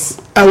you. Yes.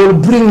 I will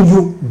bring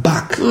you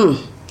back.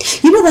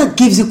 You know, that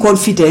gives you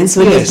confidence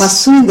when you're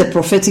pursuing the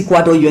prophetic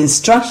word or your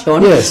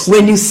instruction.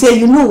 When you say,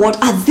 you know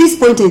what, at this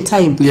point in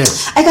time,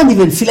 I can't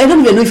even feel, I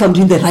don't even know if I'm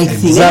doing the right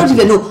thing. I don't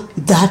even know.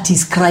 That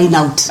is crying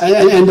out.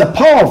 And the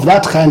power of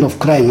that kind of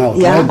crying out,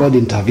 where God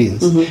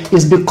intervenes,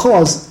 is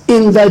because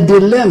in the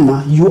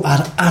dilemma you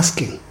are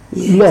asking,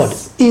 Lord,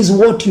 is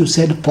what you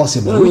said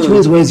possible? Which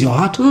means, where's your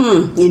heart?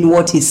 In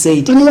what he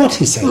said. In what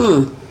he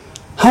said.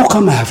 How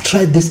come I have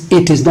tried this?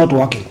 It is not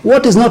working.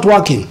 What is not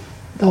working?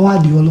 The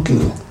word you are looking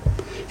for.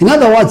 In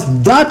other words,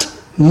 that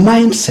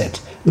mindset,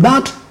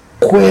 that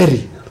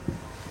query,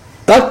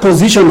 that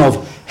position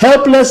of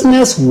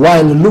helplessness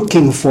while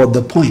looking for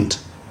the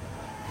point,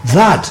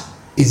 that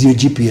is your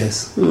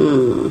GPS.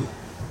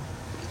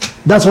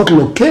 That's what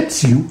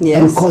locates you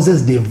and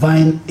causes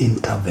divine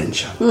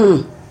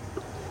intervention.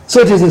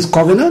 So it is his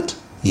covenant?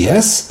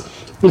 Yes.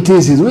 It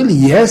is his will?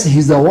 Yes.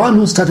 He's the one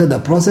who started the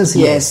process?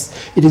 Yes.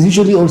 It is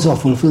usually also a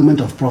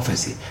fulfillment of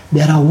prophecy.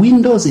 There are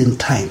windows in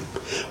time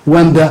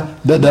when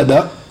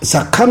the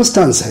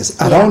circumstances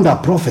around a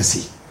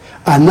prophecy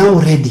are now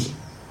ready.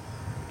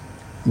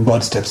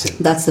 God steps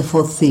in. That's the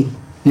fourth thing.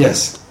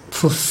 Yes.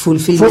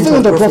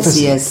 Fulfillment of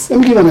prophecy. Yes. Let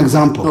me give an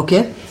example.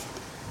 Okay.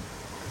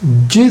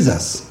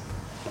 Jesus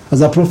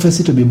has a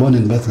prophecy to be born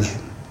in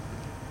Bethlehem.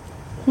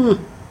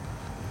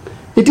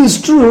 It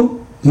is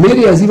true,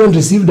 Mary has even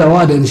received a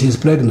word and she is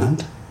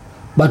pregnant,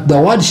 but the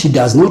word she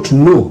does not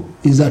know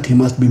is that he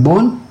must be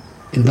born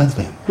in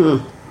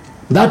Bethlehem.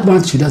 That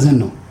much she doesn't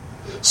know.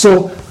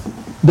 So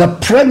the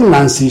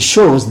pregnancy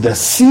shows the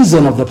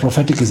season of the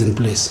prophetic is in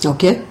place.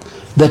 Okay.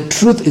 The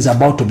truth is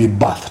about to be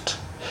birthed.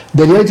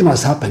 The reality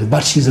must happen,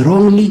 but she's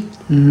wrongly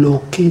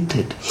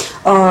located.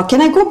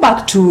 Can I go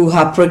back to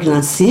her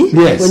pregnancy?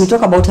 Yes. When you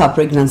talk about her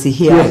pregnancy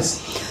here,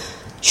 yes,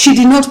 she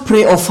did not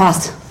pray or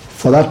fast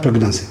for that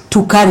pregnancy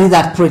to carry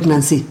that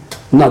pregnancy.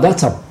 Now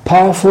that's a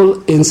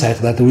powerful insight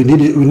that we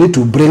need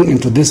to bring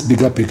into this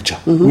bigger picture.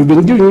 We've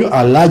been giving you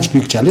a large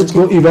picture. Let's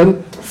go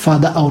even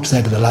further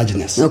outside the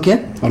largeness.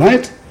 Okay. All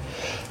right.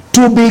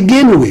 To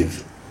begin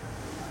with,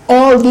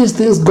 all these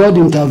things God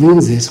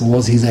intervenes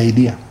was his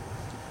idea.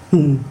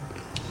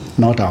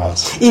 Not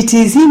ours. It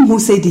is him who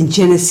said in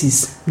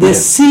Genesis, the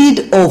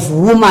seed of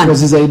woman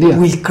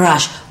will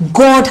crash.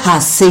 God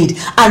has said,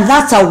 and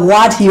that's a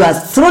word he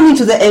has thrown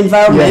into the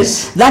environment.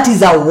 Yes. That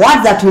is a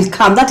word that will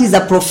come. That is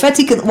a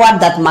prophetic word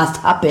that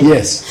must happen.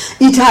 Yes.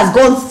 It has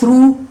gone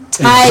through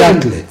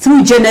time,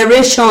 through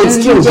generations.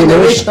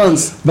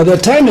 By the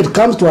time it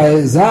comes to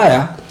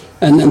Isaiah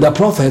and the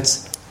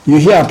prophets, you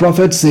hear a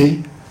prophet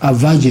say, a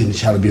virgin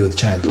shall be with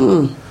child.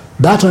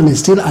 That one is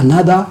still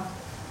another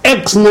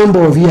X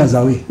number of years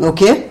away.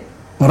 Okay.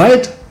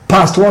 Right?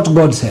 Past what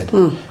God said.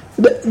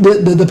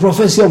 The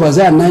prophecy of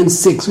Isaiah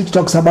 9:6, which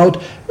talks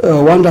about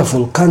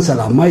wonderful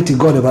counselor, mighty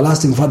God,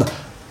 everlasting Father,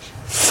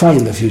 far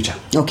in the future.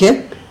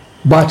 Okay.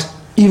 But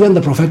even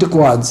the prophetic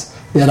words,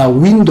 there are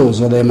windows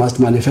where they must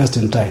manifest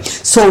in time.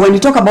 So when you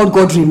talk about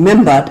God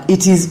remembered,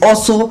 it is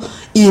also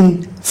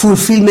in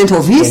fulfillment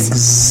of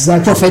his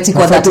prophetic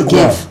word that he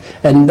gave.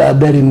 And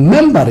the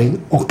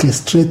remembering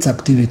orchestrates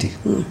activity.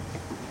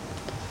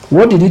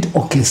 What did it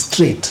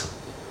orchestrate?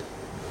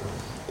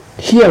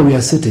 Here we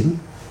are sitting.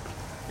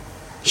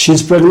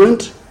 She's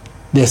pregnant.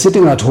 They're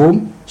sitting at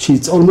home.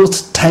 It's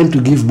almost time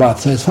to give birth.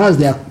 So as far as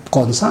they are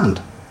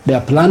concerned, they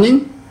are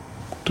planning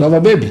to have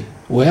a baby.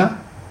 Where?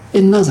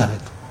 In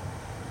Nazareth.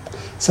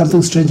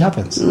 Something strange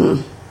happens.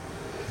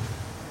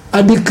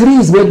 A decree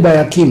is made by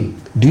a king.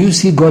 Do you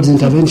see God's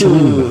intervention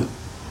anywhere?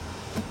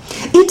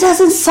 It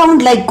doesn't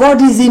sound like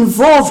God is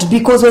involved,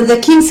 because when the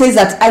king says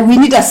that we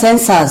need a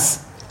census,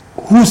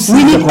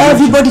 we need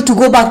everybody to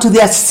go back to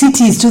their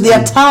cities, to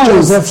their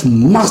towns. Joseph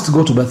must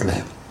go to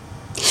Bethlehem.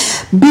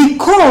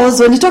 Because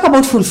when you talk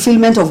about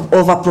fulfillment of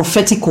a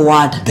prophetic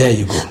word, there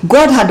you go.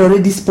 God had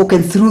already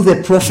spoken through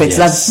the prophets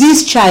that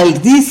this child,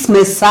 this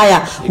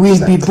Messiah,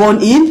 will be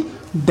born in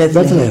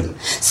Bethlehem.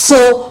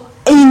 So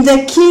in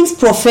the king's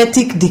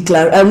prophetic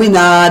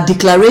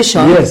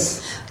declaration,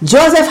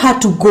 Joseph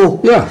had to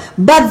go.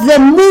 But the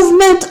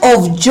movement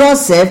of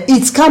Joseph,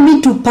 it's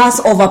coming to pass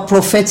of a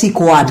prophetic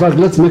word. But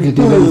let's make it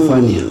even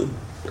funnier.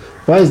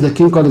 Why is the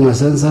king calling a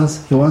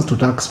census? He wants to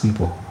tax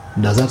people.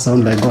 Does that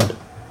sound like God?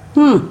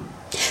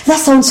 That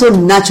sounds so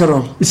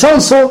natural. It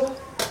sounds so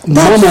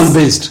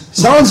Mormon-based.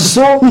 Sounds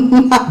so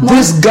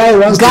this guy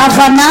wants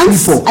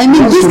governance. To tax people. I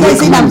mean, this guy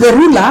saying I'm the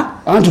ruler.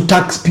 I want to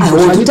tax people.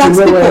 I need to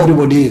know where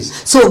everybody is.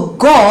 So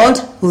God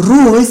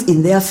rules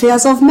in the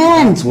affairs of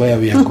men. That's where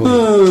we are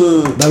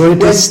going. But when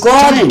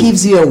God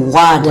gives you a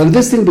word, when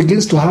this thing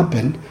begins to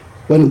happen,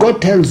 when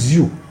God tells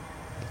you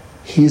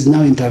He is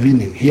now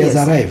intervening, He has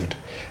arrived,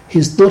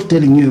 He's not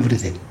telling you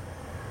everything.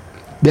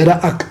 There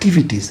are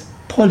activities,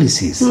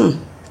 policies,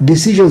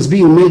 decisions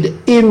being made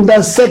in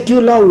the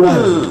secular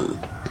world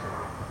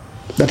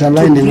that are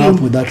lining up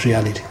with that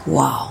reality.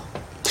 Wow.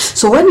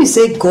 So when we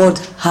say God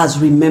has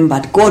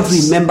remembered, God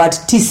remembered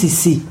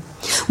TCC,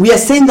 we are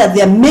saying that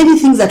there are many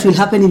things that will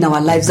happen in our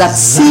lives that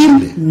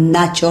seem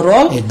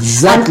natural,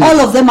 and all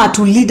of them are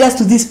to lead us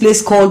to this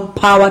place called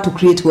power to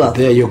create wealth.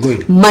 There you're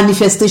going.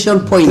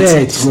 Manifestation point.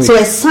 So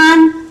a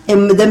son,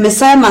 the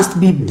Messiah must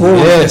be born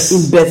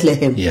in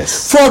Bethlehem.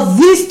 For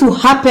this to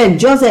happen,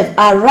 Joseph,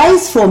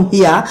 arise from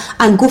here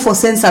and go for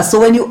census. So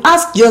when you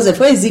ask Joseph,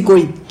 where is he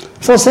going?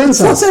 For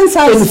census.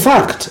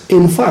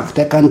 In fact,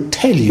 I can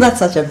tell you. That's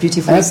such a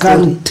beautiful story. I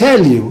can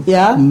tell you.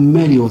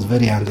 Mary was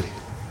very angry.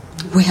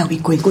 Where are we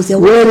going?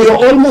 When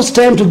you're almost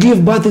time to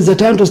give birth, is the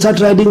time to start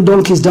riding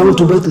donkeys down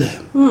to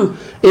Bethlehem.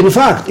 In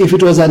fact, if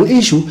it was an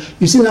issue,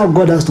 you see now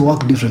God has to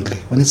work differently.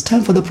 When it's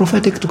time for the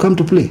prophetic to come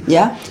to play.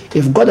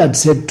 If God had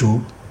said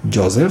to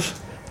Joseph,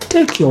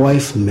 take your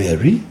wife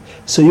Mary,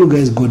 so you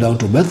guys go down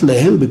to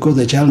Bethlehem because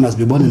the child must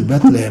be born in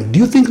Bethlehem, do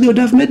you think they would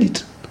have made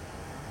it?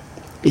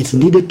 It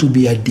needed to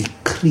be a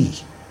decree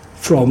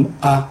from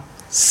a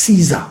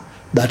Caesar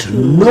that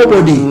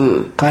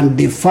nobody can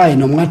defy,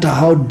 no matter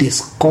how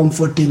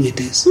discomforting it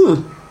is.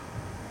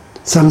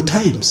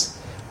 Sometimes,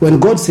 when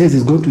God says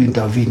He's going to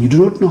intervene, you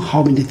do not know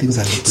how many things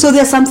are happening. So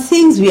there are some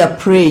things we are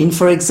praying.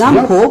 For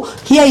example,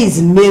 here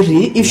is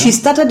Mary. If she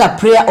started a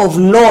prayer of,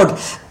 Lord,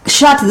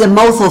 shut the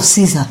mouth of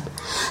Caesar,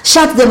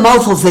 shut the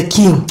mouth of the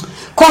king,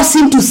 cause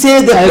him to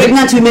say the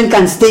pregnant women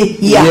can stay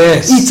here.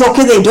 It's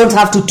okay, they don't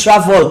have to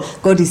travel.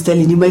 God is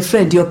telling you, my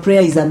friend, your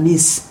prayer is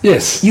amiss.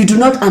 You do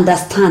not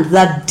understand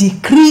that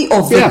decree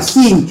of the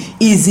king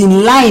is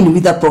in line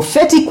with the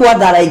prophetic word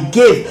that I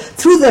gave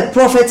through the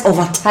prophets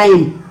over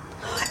time.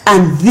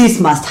 And this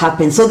must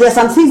happen. So there are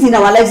some things in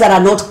our lives that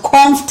are not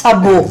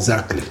comfortable.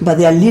 But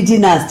they are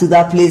leading us to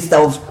that place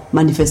of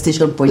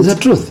manifestation point. It's the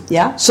truth.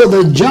 So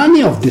the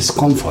journey of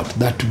discomfort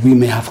that we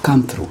may have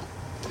come through,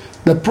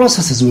 the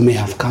processes we may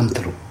have come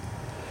through,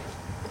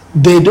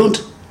 they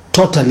don't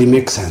totally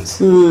make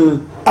sense.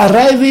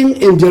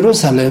 Arriving in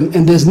Jerusalem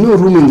and there's no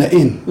room in the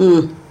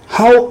inn,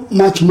 how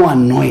much more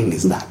annoying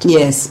is that?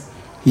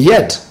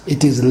 Yet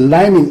it is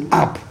lining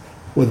up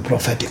with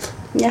prophetic.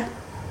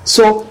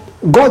 So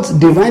God's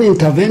divine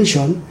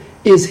intervention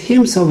is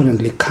Him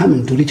sovereignly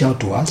coming to reach out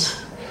to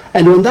us,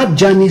 and when that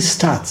journey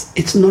starts,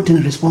 it's not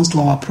in response to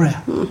our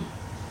prayer.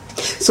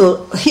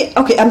 So,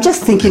 okay, I'm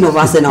just thinking of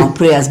us and our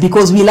prayers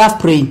because we love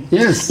praying.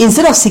 Yes.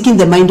 Instead of seeking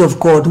the mind of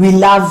God, we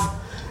love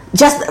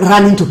just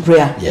running to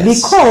prayer.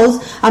 Yes.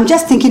 Because I'm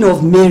just thinking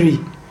of Mary.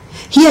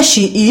 Here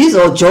she is,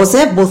 or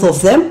Joseph, both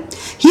of them.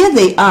 Here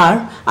they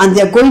are, and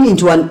they're going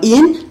into an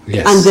inn,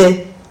 Yes. and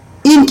the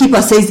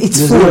innkeeper says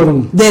it's full. No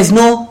room. There's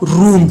no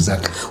room.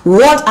 Exactly.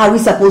 What are we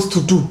supposed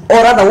to do? Or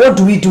rather, what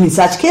do we do in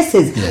such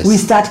cases? Yes. We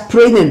start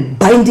praying and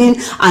binding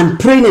and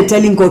praying and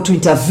telling God to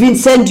intervene.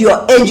 Send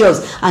your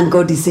angels. And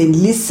God is saying,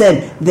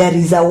 listen, there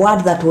is a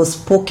word that was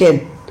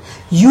spoken.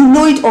 You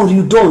know it or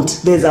you don't.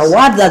 There's a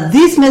word that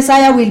this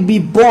Messiah will be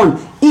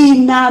born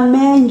in a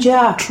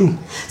manger. True.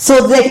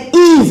 So the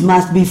inns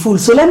must be full.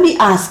 So let me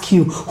ask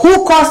you,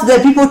 who caused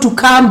the people to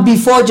come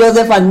before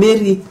Joseph and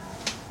Mary?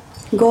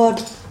 God.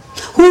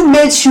 Who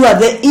made sure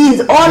the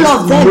inns, all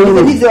of them,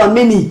 even if there were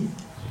many,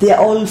 they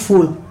are all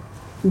full?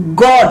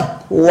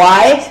 God.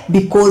 Why?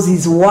 Because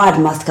his word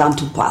must come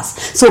to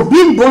pass. So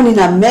being born in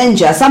a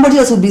manger, somebody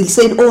else will be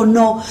saying, oh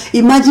no,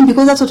 imagine,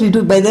 because that's what we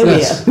do. By the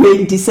way, we're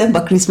in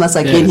December, Christmas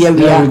again, here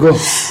we are. We go.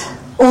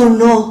 Oh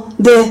no,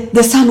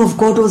 the Son of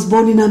God was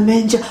born in a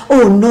manger.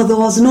 Oh no, there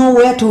was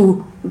nowhere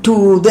to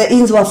the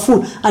inns were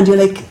full. And you're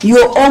like,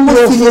 you're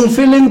almost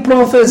fulfilling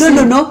prophecy.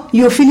 No.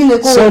 You're feeling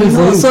like,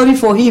 oh sorry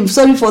for him,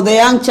 sorry for the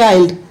young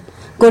child.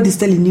 God is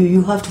telling you,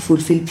 you have to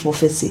fulfill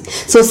prophecy.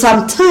 So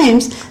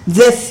sometimes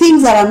the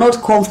things that are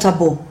not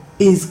comfortable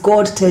is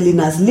God telling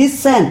us,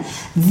 listen,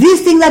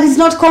 this thing that is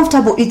not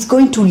comfortable, it's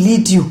going to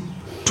lead you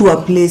to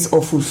a place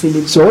of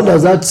fulfilling. So what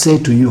does that say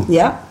to you?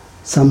 Yeah.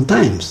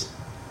 Sometimes,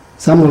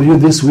 some of you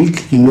this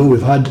week,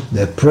 we've had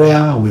the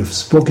prayer, we've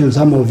spoken,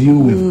 some of you,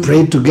 we've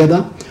prayed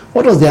together.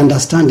 What was the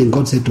understanding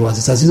God said to us?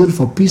 It's a season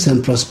for peace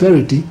and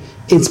prosperity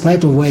in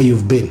spite of where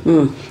you've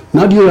been.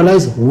 Now do you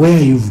realize where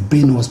you've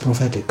been was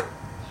prophetic?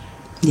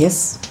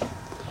 Yes.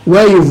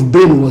 Where you've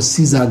been was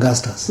Caesar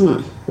Augustus.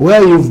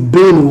 Where you've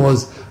been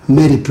was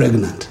Mary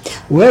pregnant.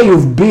 Where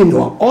you've been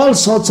were all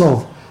sorts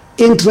of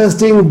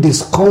interesting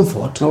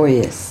discomfort. Oh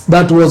yes.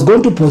 That was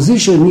going to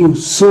position you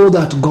so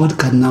that God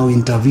can now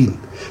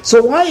intervene.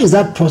 So why is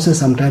that process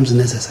sometimes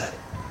necessary?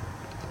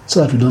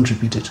 So that we don't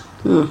repeat it.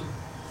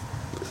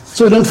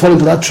 So we don't fall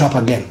into that trap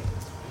again.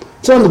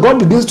 So when God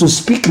begins to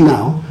speak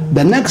now,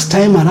 the next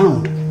time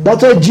around,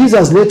 that's why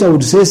Jesus later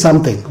would say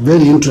something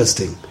very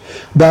interesting.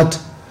 That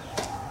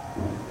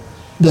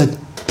the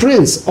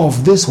prince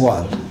of this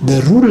world,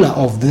 the ruler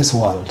of this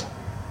world,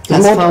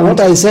 and what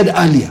I said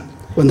earlier,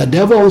 when the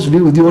devil wants to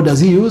deal with you, what does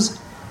he use?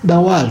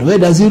 The world. Where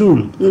does he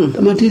rule? The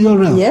material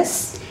realm.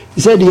 Yes. He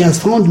said he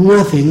has found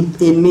nothing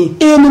in me.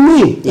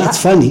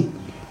 That's funny.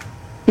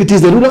 It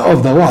is the ruler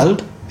of the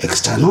world,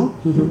 external,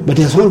 but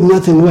he has found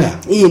nothing where?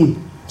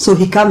 In. So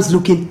he comes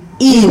looking in.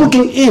 He's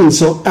looking in.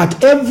 So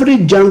at every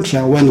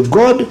juncture, when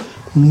God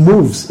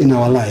moves in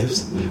our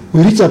lives,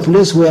 we reach a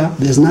place where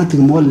there's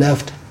nothing more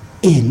left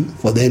in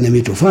for the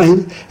enemy to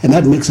find, and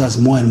that makes us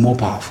more and more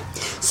powerful.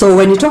 So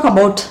when you talk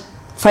about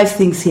 5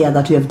 things here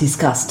that we have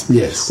discussed,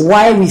 yes,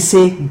 why we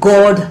say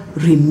God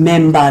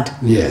remembered,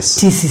 yes,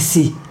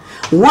 TCC.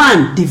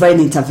 1, divine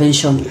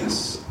intervention.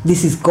 Yes.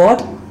 This is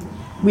God,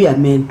 we are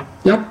men.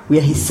 Yep. We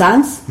are his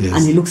sons, yes,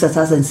 and he looks at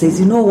us and says,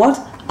 you know what?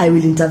 I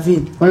will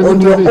intervene. On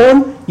your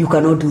own, you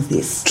cannot do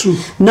this. True.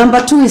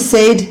 Number 2 is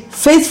said,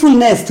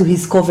 faithfulness to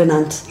his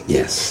covenant.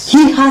 Yes.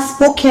 He has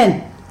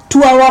spoken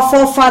to our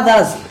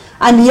forefathers,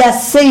 and he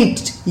has said,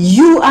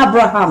 you,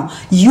 Abraham,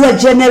 your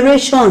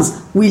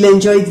generations will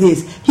enjoy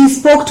this. He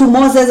spoke to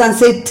Moses and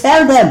said,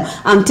 tell them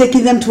I'm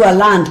taking them to a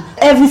land.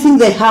 Everything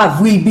they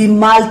have will be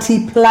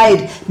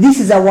multiplied. This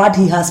is a word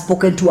he has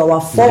spoken to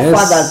our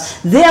forefathers.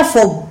 Yes.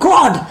 Therefore,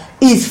 God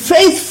is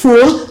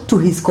faithful to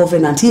his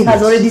covenant. He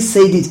has already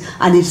said it,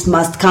 and it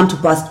must come to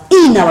pass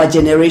in our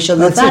generation.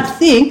 The third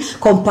thing,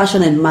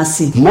 compassion and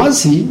mercy.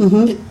 Mercy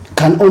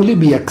can only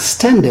be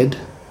extended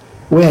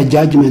where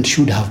judgment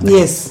should have been.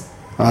 Yes.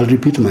 I'll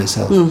repeat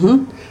myself.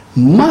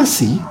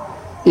 Mercy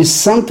is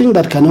something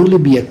that can only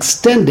be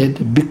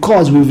extended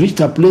because we've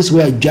reached a place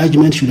where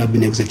judgment should have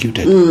been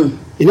executed.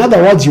 In other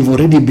words, you've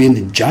already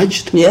been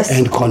judged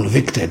and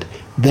convicted.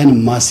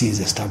 Then mercy is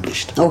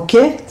established.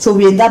 Okay, so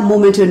we're in that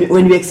moment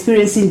when we're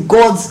experiencing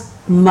God's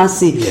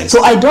mercy. Yes.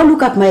 So I don't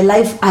look at my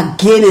life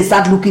again and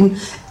start looking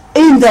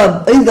in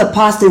the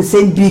past and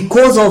saying,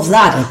 because of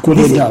that, I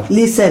couldn't have.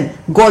 Listen,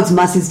 God's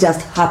mercy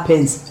just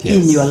happens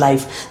in your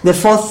life. The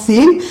 4th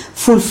thing,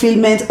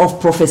 fulfillment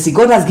of prophecy.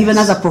 God has given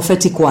us a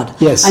prophetic word.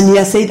 Yes. And he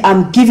has said,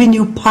 I'm giving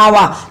you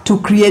power to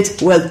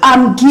create wealth.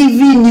 I'm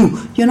giving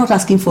you. You're not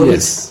asking for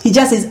it. He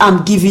just says,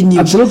 I'm giving you.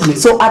 Absolutely.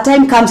 So a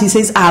time comes, he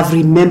says, I've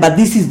remembered.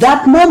 This is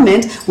that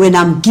moment when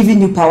I'm giving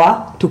you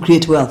power to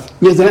create wealth.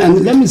 Yes,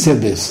 and let me say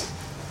this.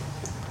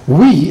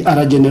 We are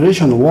a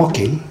generation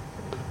walking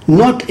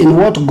not in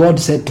what God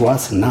said to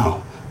us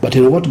now, but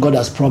in what God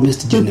has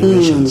promised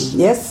generations.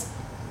 Yes.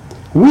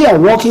 We are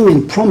walking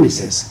in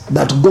promises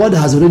that God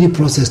has already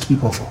processed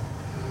people for.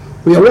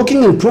 We are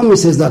walking in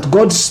promises that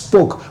God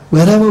spoke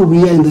wherever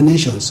we are in the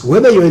nations.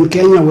 Whether you're in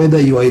Kenya,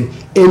 whether you are in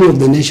any of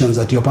the nations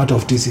that you're part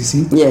of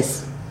TCC.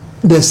 Yes.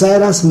 the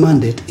Cyrus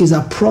mandate is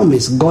a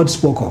promise God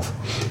spoke of.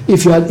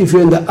 If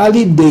you're in the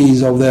early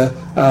days of the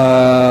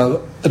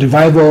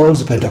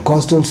revivals,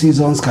 Pentecostal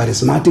seasons,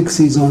 charismatic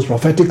seasons,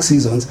 prophetic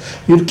seasons,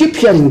 you'll keep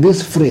hearing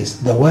this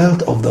phrase, the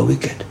wealth of the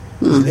wicked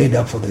is laid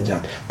up for the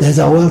just. There's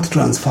a wealth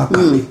transfer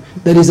coming.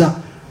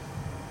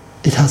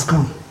 It has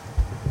come.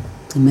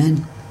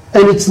 Amen.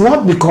 And it's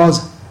not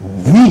because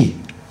we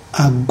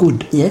are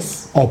good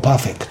or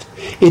perfect.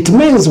 It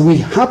means we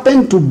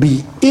happen to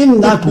be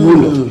in that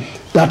window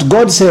that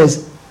God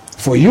says,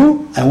 for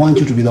you, I want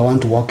you to be the one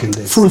to walk in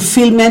this.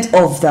 Fulfillment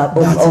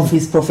of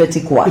his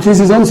prophetic word. It is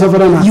his own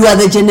sovereign act. You are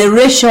the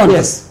generation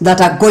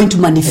that are going to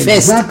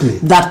manifest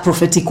that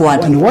prophetic word.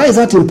 And why is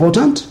that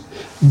important?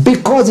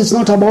 Because it's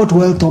not about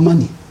wealth or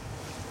money.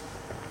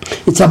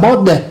 It's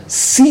about the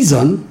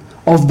season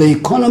of the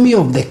economy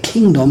of the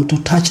kingdom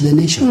to touch the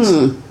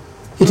nations.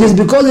 It is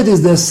because it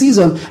is the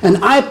season, and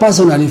I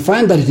personally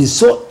find that it is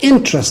so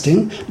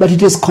interesting that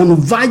it is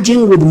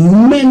converging with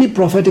many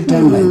prophetic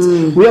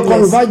timelines. We are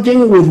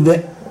converging with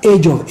the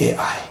age of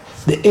AI,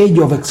 the age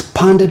of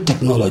expanded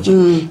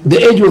technology, the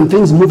age when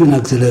things move in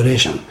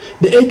acceleration,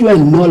 the age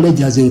when knowledge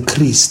has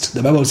increased.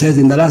 The Bible says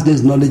in the last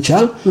days knowledge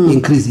shall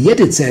increase. Yet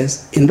it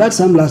says in that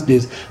same last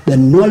days, the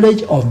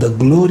knowledge of the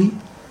glory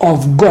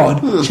of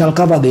God shall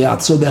cover the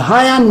earth. So the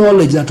higher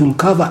knowledge that will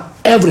cover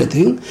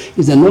everything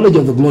is the knowledge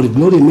of the glory.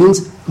 Glory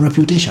means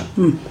reputation.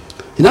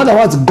 In other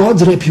words,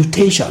 God's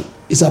reputation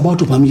is about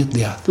to permeate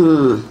the earth.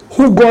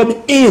 Who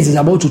God is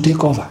about to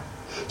take over.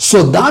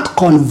 So that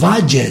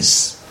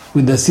converges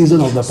with the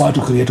season of the power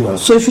to create wealth.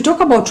 So if you talk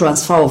about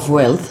transfer of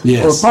wealth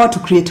or power to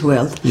create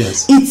wealth,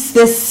 it's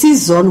the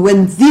season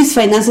when these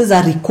finances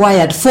are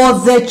required for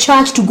the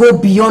church to go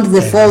beyond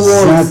the four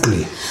walls.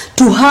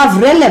 To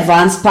have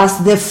relevance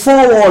past the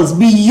four walls,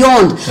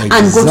 beyond,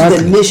 and go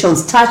to the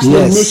nations, touch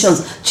the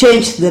nations,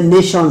 change the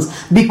nations.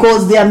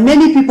 Because there are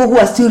many people who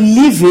are still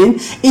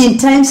living in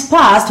times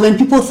past when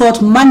people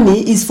thought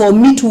money is for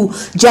me to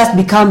just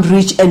become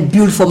rich and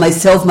build for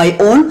myself my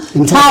own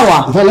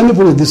tower. In fact, let me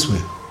put it this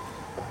way.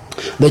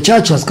 The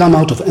church has come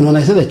out of, and when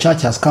I say the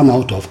church has come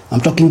out of,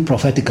 I'm talking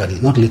prophetically,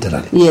 not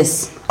literally.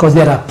 Yes. Because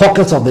there are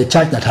pockets of the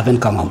church that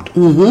haven't come out.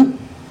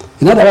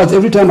 In other words,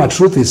 every time a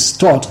truth is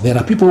taught, there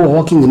are people who are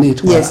walking in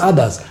it, while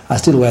others are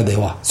still where they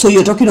were. So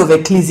you're talking of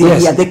ecclesia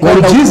here.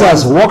 When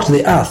Jesus walked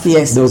the earth,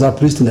 there was a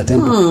priest in the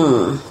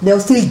temple. There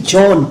was still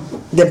John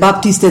the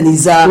Baptist and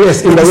his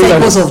the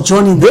disciples of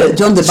John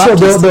John the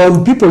Baptist. So there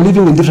were people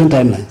living in different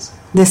timelines.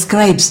 The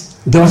scribes.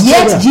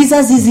 Yet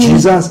Jesus is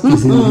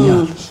in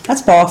the earth.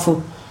 That's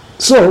powerful.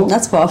 So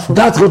that's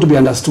got to be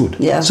understood.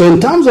 So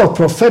in terms of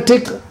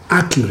prophetic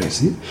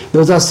accuracy, there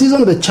was a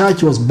season the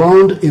church was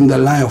bound in the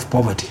lie of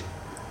poverty.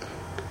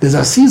 There's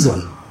a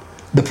season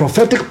the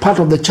prophetic part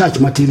of the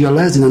church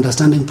materialized in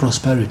understanding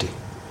prosperity.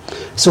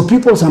 So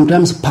people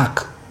sometimes pack.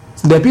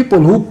 There are people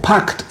who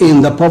packed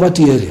in the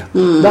poverty area.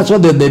 That's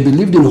what they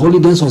believed in.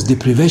 Holiness was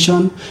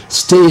deprivation,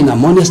 stay in a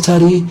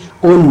monastery,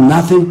 own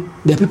nothing.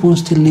 There are people who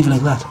still live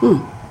like that.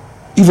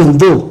 Even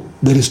though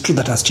there is truth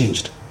that has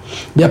changed.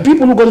 There are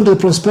people who got into the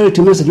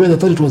prosperity message where they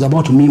thought it was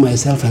about me,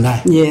 myself, and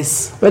I.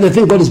 Yes. Where they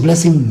think God is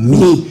blessing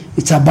me.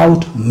 It's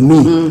about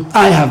me.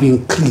 I have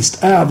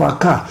increased. I have a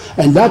car.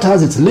 And that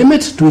has its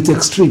limit to its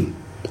extreme.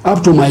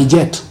 Up to my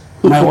jet,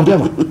 my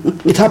whatever.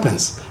 It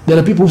happens. There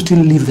are people who still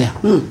live there.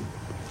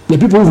 The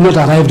people who have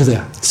not arrived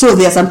there. So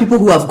there are some people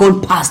who have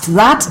gone past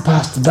that.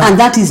 And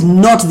that is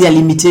not their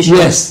limitation.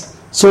 Yes.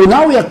 So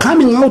now we are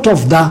coming out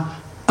of the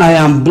I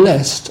am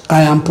blessed,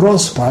 I am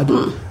prospered,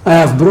 I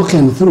have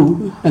broken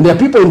through, and there are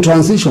people in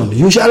transition.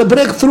 You shall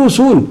break through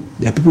soon.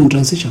 There are people in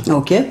transition.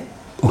 Okay.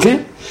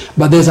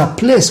 But there's a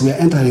place we are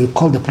entering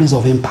called the place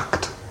of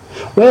impact,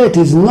 where it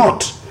is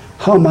not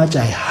how much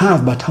I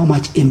have, but how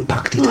much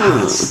impact it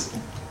has.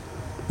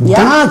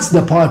 That's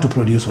the power to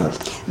produce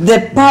wealth.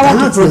 The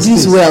power to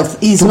produce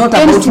wealth is not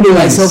about me,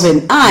 myself,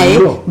 and I,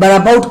 but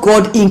about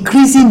God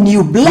increasing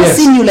you,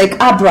 blessing you like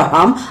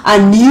Abraham,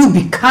 and you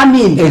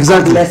becoming a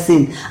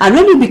blessing. And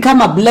when you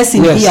become a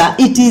blessing here,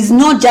 it is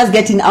not just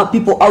getting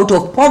people out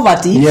of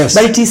poverty,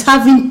 but it is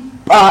having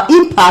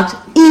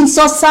impact in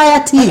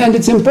society. And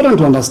it's important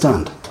to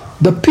understand.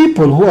 The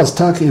people who are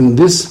stuck in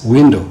this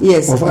window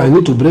of I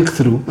need to break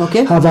through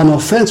have an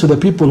offense with the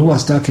people who are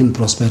stuck in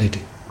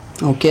prosperity.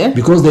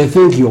 Because they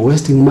think you're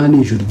wasting money,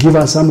 you should give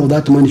us some of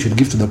that money, you should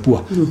give to the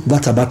poor.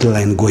 That's a battle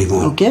line going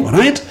on. All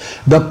right?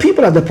 The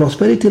people at the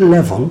prosperity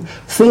level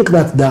think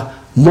that the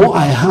more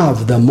I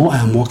have, the more I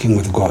am working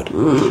with God.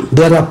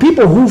 There are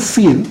people who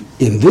feel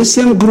in this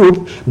same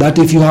group that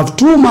if you have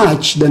too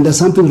much, then there's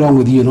something wrong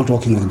with you, you're not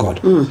working with God.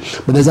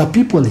 But there's a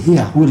people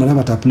here who live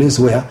at a place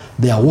where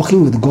they are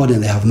working with God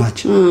and they have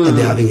much and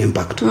they're having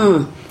impact.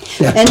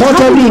 They are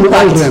totally in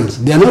all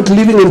realms. They are not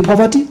living in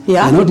poverty. They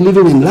are not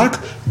living in lack.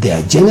 They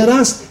are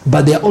generous,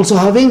 but they are also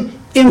having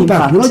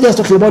impact. We're not just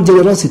talking about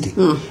generosity.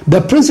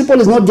 The principle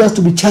is not just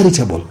to be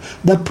charitable.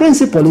 The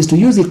principle is to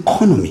use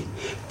economy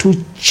to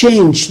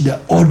change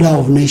the order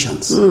of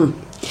nations.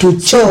 To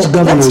change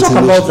governance. Let's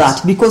talk about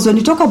that, because when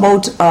you talk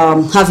about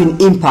having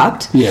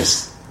impact,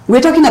 yes,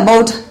 we're talking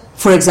about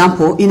For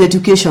example, in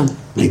education.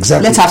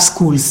 Exactly. Let's have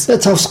schools.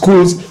 Let's have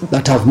schools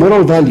that have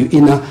moral value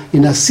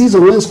in a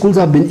season when schools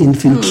have been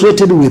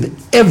infiltrated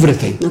with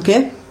everything.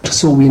 Okay.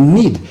 So we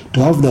need to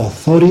have the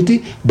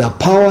authority, the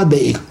power,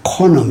 the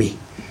economy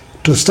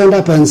to stand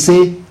up and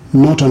say,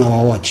 not on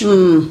our watch.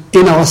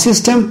 In our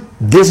system,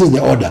 this is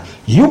the order.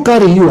 You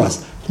carry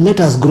yours. Let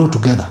us grow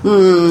together.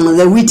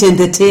 The wheat and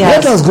the tares.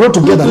 Let us grow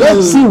together.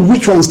 Let's see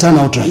which ones turn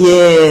out right.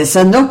 Yes,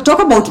 and now talk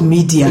about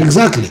media.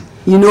 Exactly.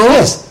 You know?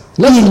 Yes.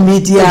 In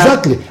media.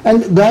 Exactly.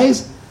 And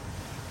guys,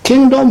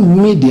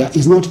 kingdom media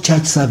is not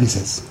church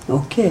services.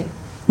 Okay.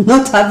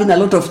 Not having a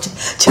lot of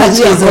churches.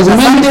 Because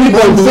many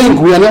people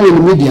think we are now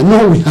in media.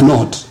 No, we are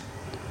not.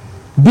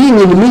 Being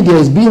in media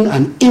is being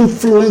an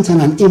influence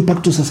and an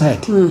impact to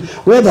society.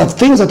 Where the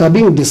things that are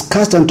being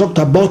discussed and talked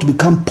about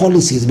become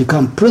policies,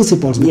 become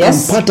principles, become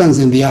patterns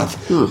in the earth.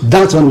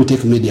 That's when we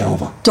take media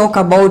over. Talk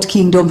about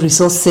kingdom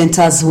resource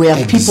centers where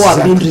people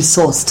are being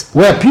resourced.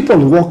 Where people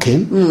walk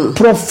in,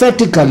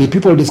 prophetically,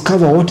 people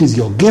discover what is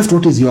your gift,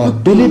 what is your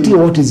ability,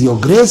 what is your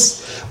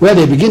grace. Where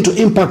they begin to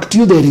impact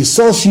you, they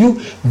resource you.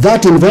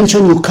 That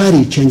invention you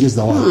carry changes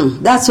the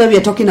world. That's where we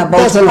are talking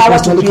about power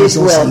to create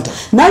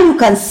wealth. Now you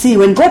can see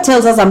when God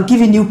tells us, I'm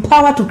giving you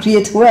power to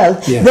create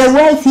wealth. Yes. The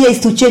wealth here is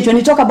to change. When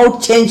you talk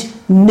about change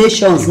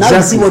nations, now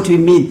you see what we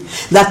mean.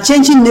 That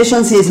changing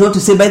nations here is not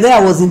to say, by there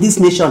I was in this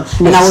nation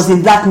and I was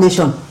in that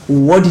nation.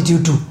 What did you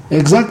do?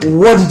 Exactly.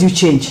 What did you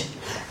change?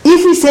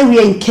 If we say we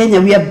are in Kenya,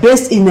 we are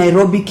based in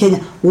Nairobi, Kenya,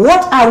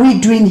 what are we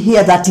doing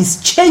here that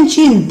is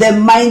changing the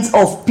minds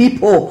of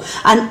people?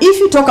 And if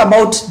you talk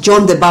about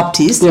John the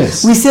Baptist,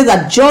 we say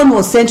that John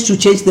was sent to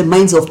change the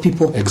minds of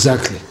people.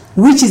 Exactly.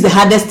 Which is the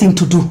hardest thing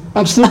to do.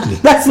 Absolutely.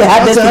 That's the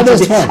hardest thing to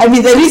do. I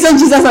mean, the reason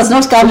Jesus has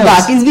not come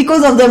back is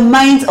because of the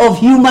minds of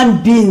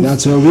human beings.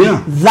 That's where we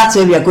are. That's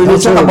where we are going to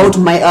talk about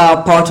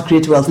power to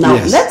create wealth. Now,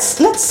 let's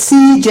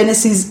see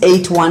Genesis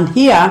 8:1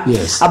 here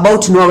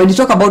about Noah. When you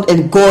talk about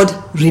and God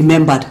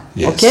remembered.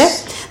 Okay?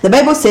 The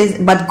Bible says,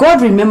 but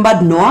God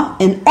remembered Noah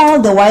and all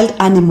the wild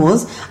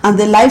animals and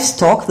the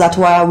livestock that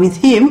were with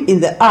him in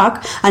the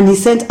ark, and he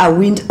sent a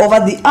wind over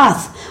the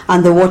earth,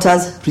 and the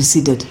waters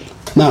receded.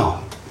 Now,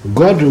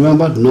 God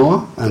remembered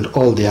Noah and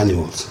all the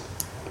animals.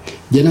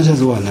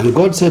 Genesis 1. And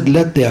God said,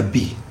 let there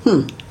be.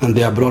 And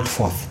they are brought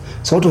forth.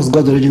 So what was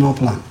God's original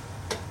plan?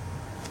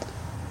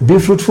 Be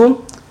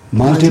fruitful,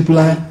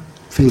 multiply,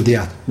 fill the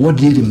earth. What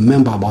did he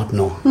remember about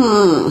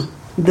Noah?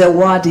 The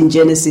word in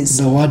Genesis.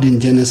 The word in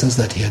Genesis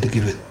that he had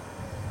given.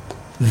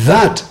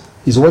 That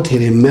is what he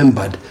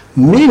remembered.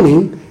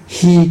 Meaning,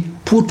 he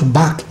put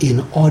back in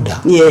order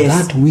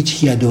that which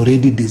he had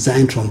already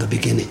designed from the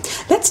beginning.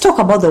 Let's talk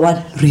about the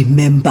word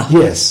remember.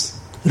 Yes.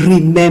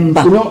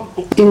 Remember. You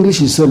know,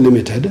 English is so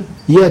limited,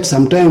 yet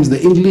sometimes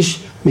the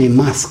English may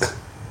mask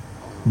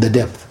the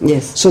depth.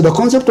 Yes. So the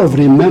concept of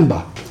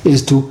remember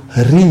is to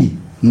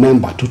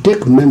remember, to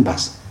take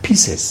members,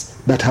 pieces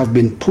that have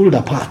been pulled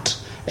apart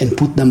and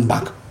put them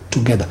back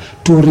together,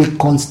 to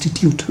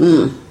reconstitute.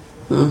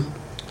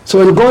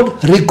 So when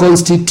God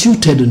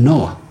reconstituted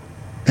Noah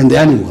and the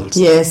animals,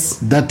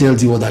 that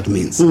tells you what that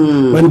means.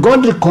 When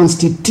God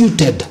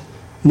reconstituted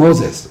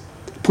Moses,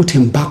 put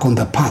him back on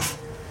the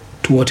path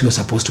to what he was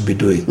supposed to be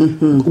doing.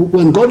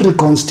 When God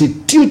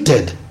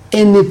reconstituted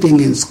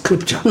anything in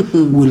scripture,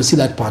 we'll see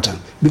that pattern.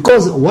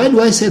 Because why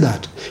do I say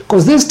that?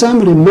 Because this time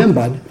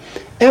remembered,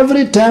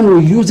 every time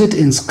we use it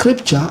in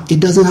scripture,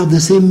 it doesn't have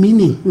the same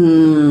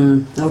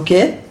meaning.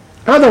 Okay.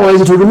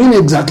 Otherwise, it would mean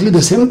exactly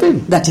the same thing.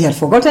 That he had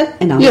forgotten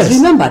and now he's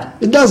remembered.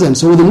 It doesn't.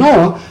 So with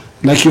Noah,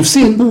 like you've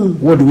seen,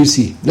 what do we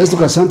see? Let's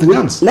look at something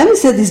else. Let me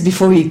say this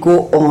before we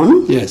go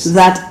on.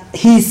 That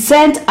he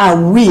sent a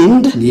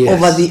wind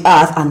over the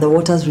earth and the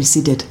waters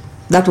receded.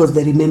 That was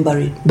the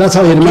remembering. That's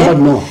how he remembered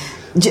Noah.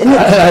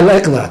 I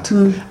like that.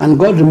 And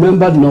God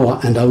remembered Noah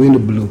and a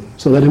wind blew.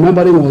 So the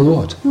remembering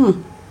was what?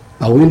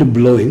 A wind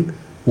blowing.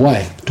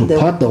 Why? To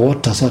part the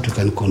water so that we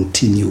can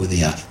continue with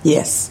the earth.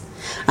 Yes.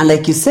 And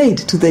like you said,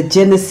 to the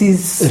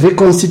Genesis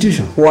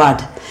reconstitution word.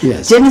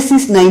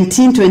 Genesis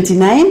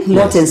 19:29,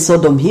 Lot and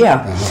Sodom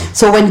here.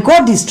 So when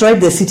God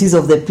destroyed the cities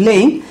of the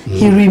plain,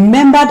 he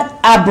remembered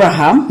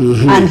Abraham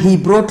and he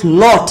brought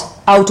Lot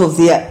out of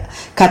the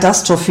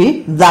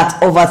catastrophe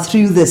that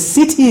overthrew the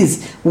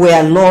cities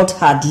where Lot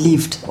had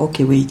lived.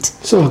 Okay, wait.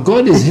 So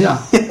God is here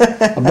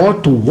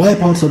about to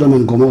wipe out Sodom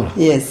and Gomorrah.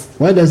 Yes.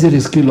 Why does he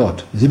rescue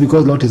Lot? Is it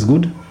because Lot is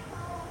good?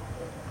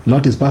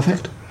 Lot is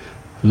perfect?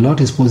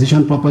 Lot is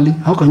positioned properly?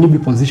 How can you be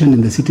positioned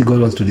in the city God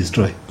wants to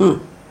destroy? All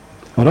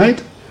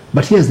right?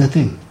 But here's the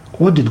thing.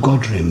 What did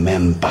God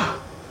remember?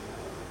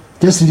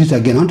 Just read it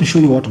again. I want to show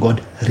you what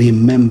God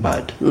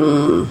remembered.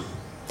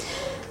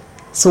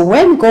 So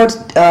when God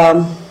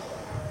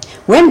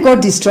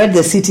destroyed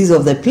the cities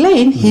of the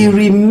plain, he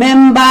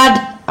remembered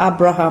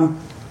Abraham.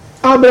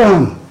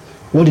 Abraham.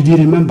 What did he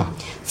remember?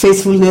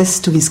 Faithfulness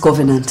to his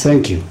covenant.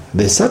 Thank you.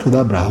 They sat with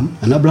Abraham,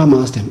 and Abraham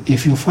asked him,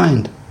 if you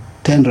find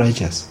 10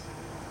 righteous.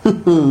 So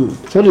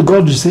what did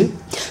God say?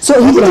 So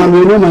Abraham,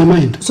 you know my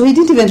mind. So he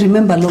didn't even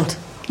remember Lot.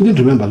 He didn't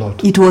remember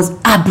Lot. It was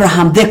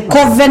Abraham, the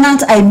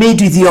covenant I made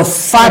with your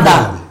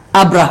father,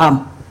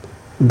 Abraham.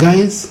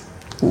 Guys,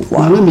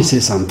 now let me say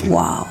something.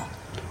 Wow.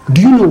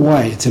 Do you know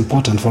why it's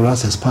important for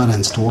us as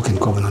parents to walk in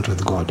covenant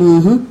with God?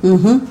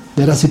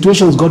 There are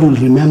situations God will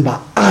remember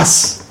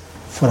us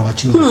for our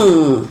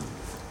children.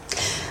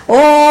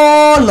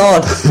 Oh,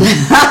 Lord.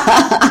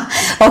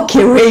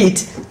 Okay,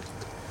 wait.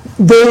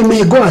 They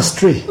may go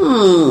astray.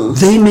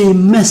 They may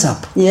mess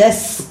up.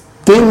 Yes.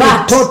 They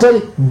may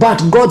totally,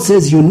 but God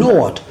says, you know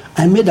what?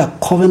 I made a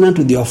covenant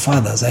with your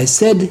fathers. I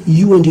said,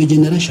 you and your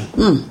generation.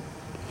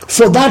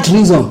 For that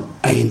reason,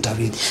 I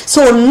intervened.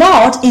 So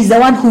Lot is the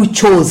one who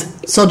chose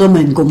Sodom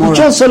and Gomorrah. He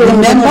chose Sodom and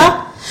Remember?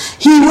 Gomorrah.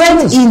 He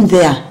went in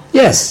there.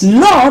 Yes.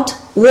 Lot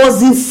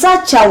was in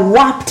such a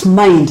warped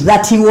mind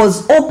that he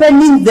was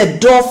opening the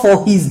door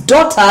for his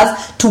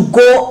daughters to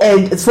go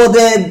and for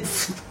the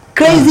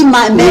crazy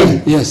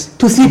men yes.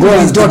 to sleep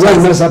with his daughters. To go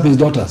and mess up his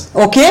daughters.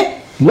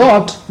 Okay?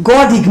 Lot.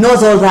 God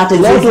ignores all that.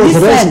 And Lot was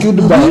listen.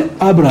 rescued by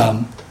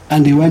Abraham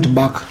and he went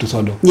back to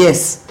Sodom.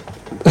 Yes.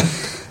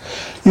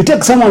 You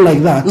take someone like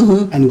that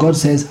and God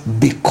says,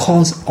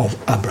 because of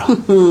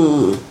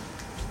Abraham.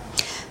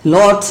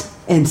 Lot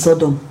and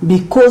Sodom,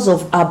 because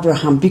of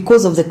Abraham,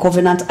 because of the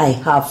covenant I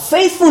have,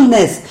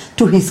 faithfulness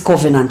to his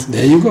covenant.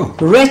 There you go.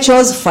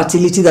 Rachel's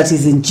fertility, that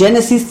is in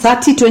Genesis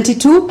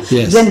 30:22.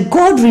 Yes. Then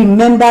God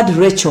remembered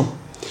Rachel.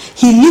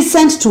 He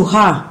listened to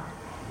her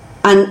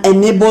and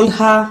enabled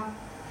her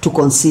to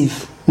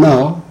conceive.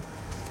 Now,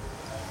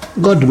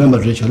 God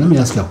remembered Rachel. Let me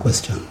ask you a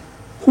question.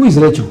 Who is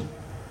Rachel?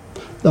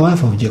 The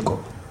wife of Jacob.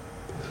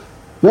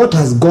 What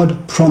has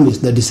God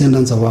promised the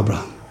descendants of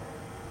Abraham,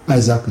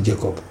 Isaac,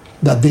 Jacob?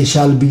 That they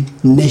shall be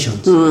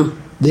nations.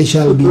 They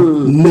shall be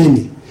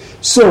many.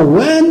 So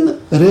when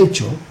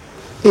Rachel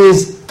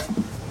is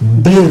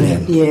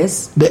barren,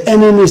 yes, the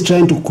enemy is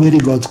trying to query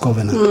God's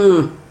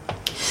covenant.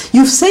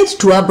 You've said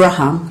to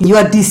Abraham,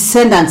 your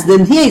descendants,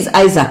 then here is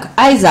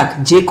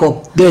Isaac,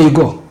 Jacob. There you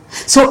go.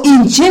 So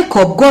in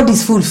Jacob, God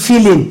is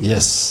fulfilling.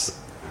 Yes.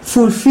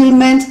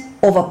 Fulfillment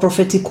of a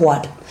prophetic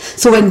word.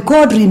 So when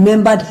God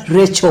remembered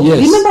Rachel,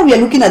 yes. Remember we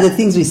are looking at the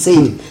things we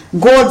said.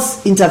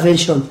 God's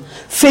intervention,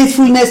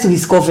 faithfulness to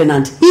his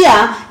covenant.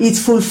 Here,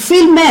 it's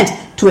fulfillment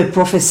to a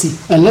prophecy.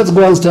 And let's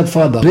go one step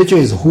further. Rachel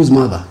is whose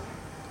mother?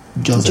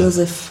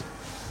 Joseph.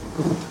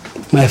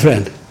 My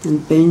friend.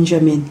 And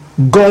Benjamin.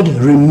 God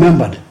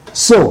remembered.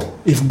 So,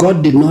 if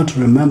God did not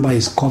remember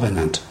his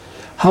covenant,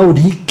 how would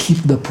he keep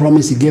the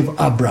promise he gave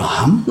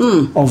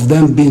Abraham of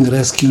them being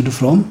rescued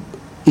from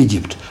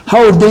Egypt?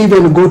 How would they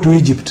even go to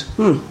Egypt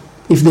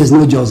if there's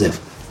no Joseph?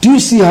 Do you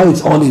see how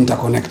it's all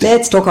interconnected?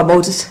 Let's talk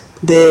about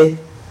the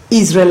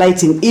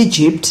Israelites in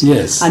Egypt.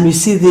 Yes. And you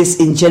see this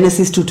in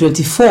Genesis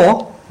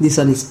 2:24. This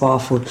one is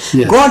powerful.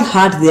 Yes. God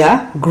heard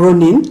their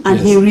groaning and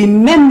he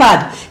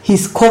remembered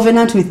his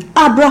covenant with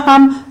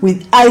Abraham,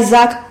 with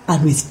Isaac,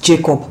 and with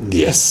Jacob.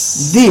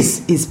 Yes.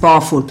 This is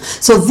powerful.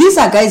 So these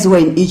are guys who were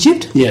in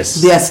Egypt.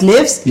 Yes. They are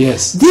slaves.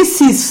 Yes.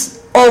 This is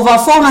over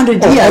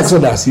 400 years.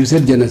 Exodus. You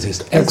said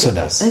Genesis.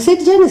 Exodus. I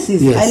said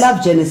Genesis. Yes. I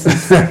love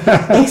Genesis.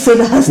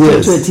 Exodus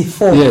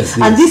 2:24. Yes, yes.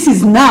 And this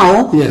is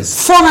now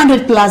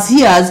 400 plus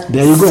years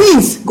there you go.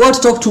 Since God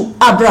talked to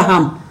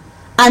Abraham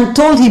and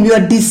told him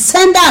your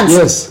descendants.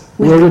 Yes.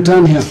 Will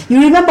return here. You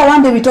remember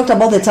one day we talked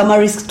about the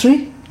tamarisk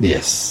tree?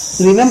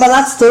 Yes. Remember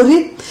that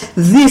story?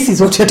 This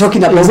is what we're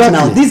talking about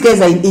now. These guys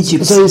are in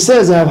Egypt. So he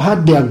says, I have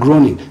heard their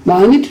groaning.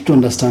 Now I need you to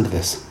understand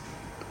this.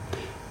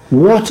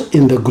 What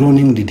in the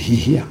groaning did he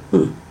hear?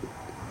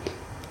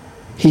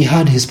 He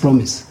had his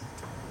promise.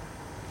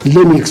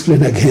 Let me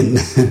explain again.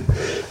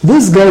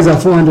 These guys are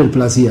 400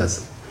 plus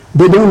years.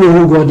 They don't know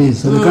who God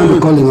is, so they can't be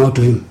calling out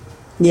to him.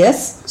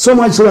 Yes. So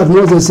much so that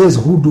Moses says,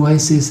 who do I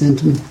say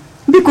sent me?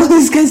 Because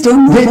these guys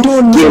don't know. They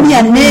don't Give know me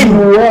a name.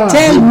 Who you are.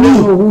 Tell they me.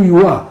 Don't know who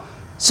you are.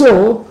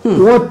 So,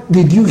 what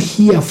did you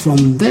hear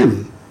from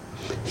them?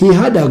 He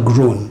had a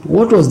groan.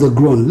 What was the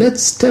groan?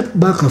 Let's step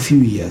back a few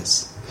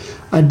years.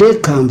 A day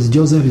comes,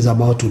 Joseph is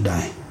about to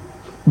die.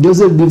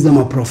 Joseph gives them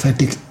a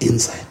prophetic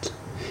insight.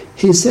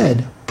 He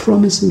said,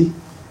 promise me,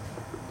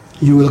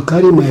 you will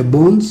carry my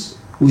bones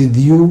with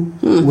you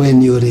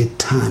when you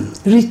return.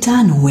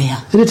 Return where?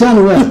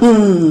 Return where?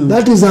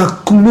 That is a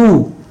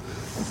clue.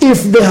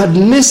 If they had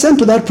listened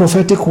to that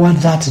prophetic word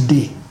that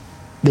day,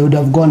 they would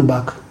have gone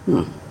back.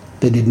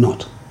 They did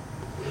not.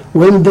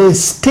 When they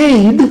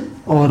stayed,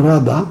 or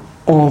rather,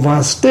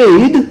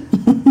 overstayed,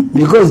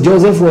 because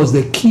Joseph was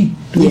the key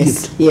to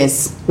Egypt.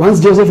 Yes. Once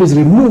Joseph is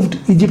removed,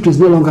 Egypt is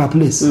no longer a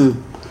place.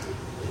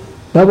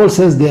 Bible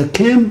says there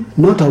came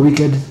not a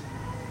wicked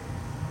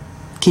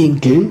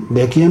king.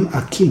 There came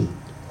a king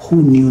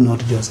who knew not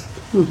Joseph.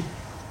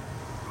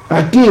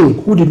 A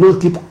king who did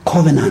not keep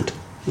covenant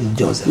with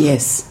Joseph.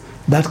 Yes.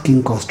 That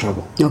king caused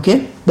trouble.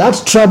 Okay.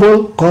 That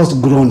trouble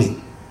caused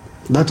groaning.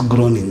 That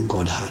groaning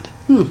God had.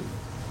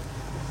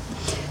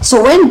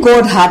 So when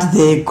God had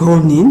the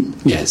groaning,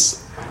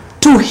 yes,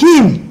 to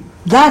him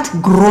that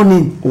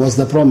groaning was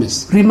the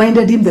promise.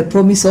 Reminded him the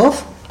promise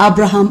of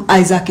Abraham,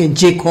 Isaac, and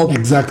Jacob.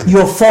 Exactly.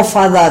 Your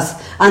forefathers.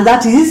 And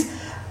that is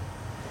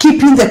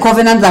keeping the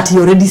covenant that he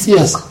already spoke.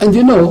 Yes. And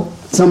you know,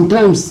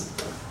 sometimes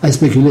I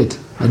speculate.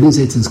 I didn't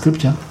say it's in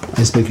scripture.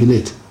 I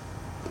speculate.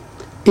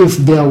 if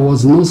there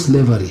was no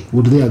slavery,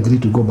 would they agree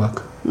to go back?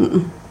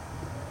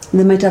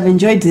 They might have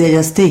enjoyed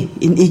their stay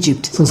in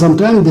Egypt. So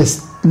sometimes the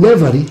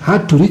slavery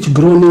had to reach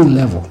groaning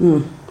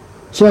level.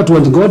 So that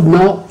when God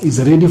now is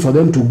ready for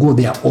them to go,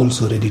 they are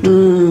also ready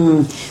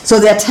to go. So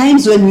there are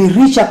times when we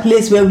reach a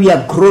place where we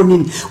are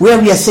groaning, where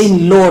we are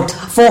saying, Lord,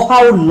 for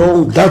how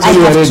long? I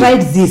have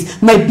tried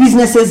this. My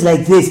business is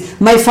like this.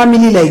 My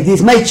family like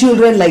this. My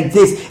children like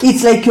this.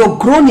 It's like you're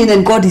groaning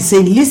and God is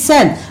saying,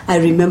 listen, I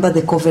remember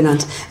the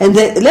covenant. And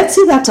let's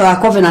see that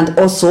covenant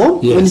also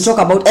when you talk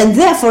about, and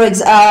there,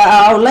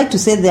 I would like to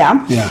say there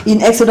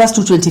in Exodus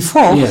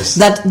 2:24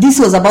 that this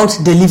was about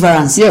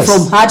deliverance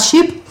from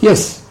hardship.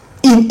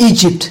 In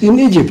Egypt.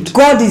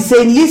 God is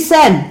saying,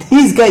 listen,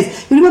 these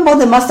guys, you remember what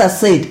the master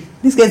said?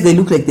 These guys, they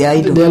look like they're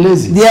idle. They're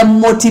lazy. They are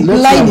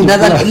multiplying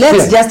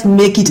Let's just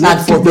make it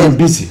hard for them.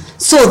 Busy.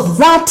 So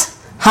that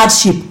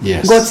hardship,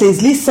 God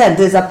says, listen,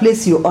 there's a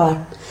place you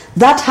are.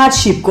 That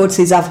hardship, God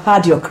says, I've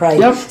heard your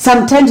cry.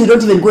 Sometimes you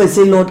don't even go and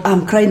say, Lord,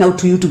 I'm crying out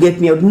to you to get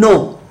me out.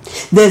 No.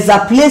 There's a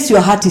place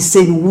your heart is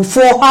saying,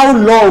 for how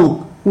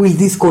long will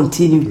this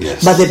continue?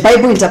 But the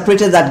Bible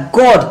interpreted that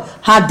God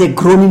had the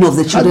groaning of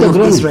the children of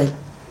Israel.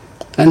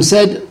 And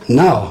said,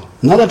 now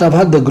that I've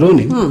had the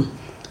groaning,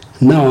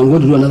 now I'm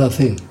going to do another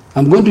thing.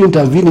 I'm going to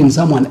intervene in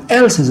someone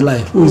else's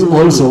life who is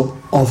also,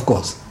 of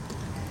course,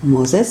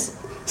 Moses.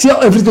 See how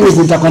everything is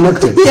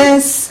interconnected?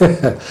 Yes.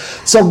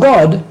 So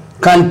God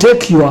can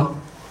take your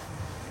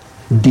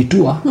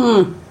detour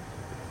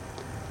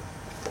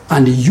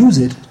and use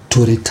it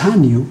to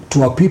return you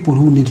to a people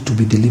who need to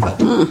be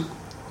delivered.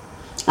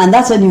 And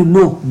that's when you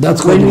know.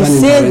 That's when we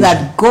say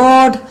that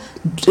God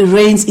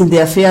reigns in the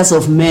affairs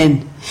of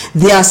men.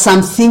 There are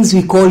some things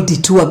we call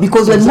detour,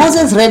 because when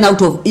Moses ran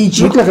out of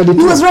Egypt,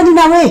 he was running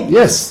away.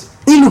 Yes,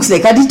 he looks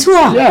like a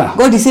detour. Yeah.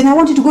 God is saying, I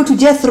want you to go to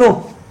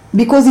Jethro,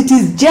 because it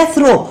is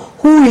Jethro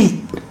who will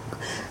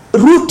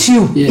root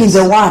you in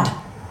the word.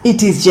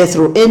 It is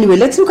Jethro. Anyway,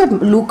 let's look at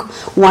Luke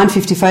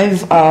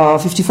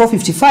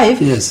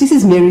 54:55. Yes. This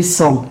is Mary's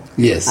song.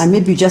 Yes. And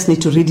maybe you just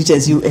need to read it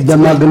as you explain. The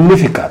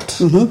Magnificat.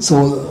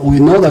 So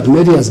we know that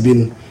Mary has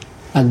been,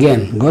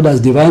 again, God has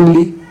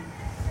divinely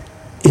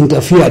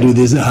interfered with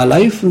her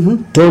life,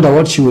 told her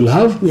what she will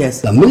have. Yes.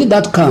 The minute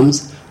that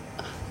comes,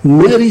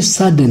 Mary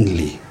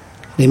suddenly,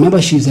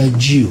 remember she's a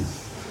Jew,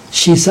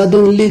 she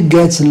suddenly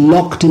gets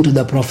locked into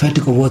the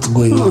prophetic of what's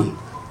going on.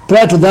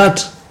 Prior to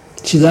that,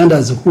 she's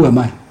under, who am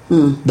I?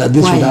 That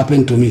this should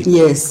happen to me.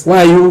 Yes.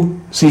 Why are you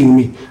seeing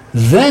me?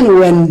 Then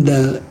when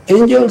the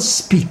angel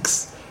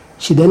speaks,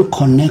 she then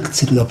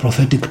connects it to the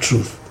prophetic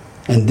truth.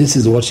 And this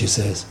is what she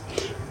says.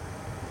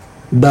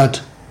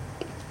 That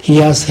he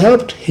has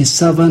helped his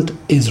servant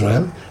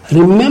Israel,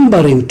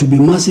 remembering to be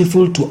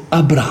merciful to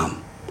Abraham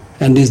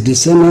and his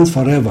descendants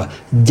forever,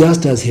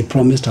 just as he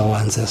promised our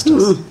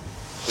ancestors.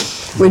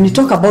 When you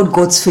talk about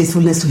God's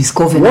faithfulness to his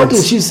covenant, what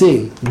is she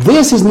saying?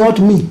 This is not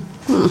me.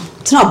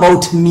 It's not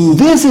about me.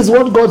 This is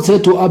what God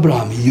said to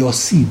Abraham, your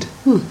seed.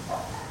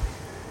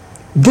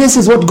 This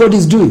is what God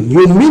is doing.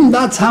 You mean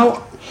that's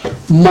how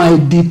my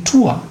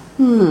detour,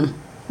 you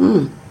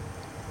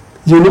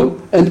know,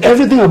 and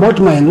everything about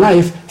my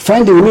life,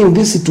 finding me in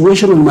this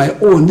situation on my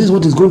own, this is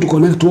what is going to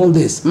connect to all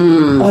this.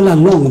 All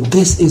along,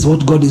 this is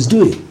what God is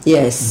doing.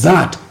 Yes.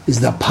 That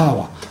is the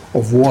power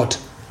of what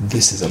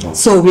this is about.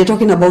 So we're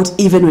talking about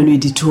even when we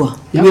detour.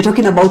 Yep. We're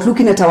talking about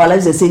looking at our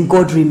lives and saying,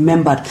 God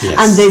remembered. Yes.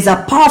 And there's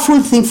a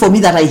powerful thing for me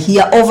that I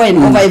hear over and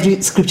over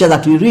every scripture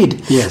that we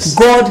read. Yes.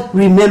 God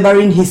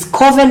remembering his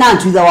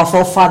covenant with our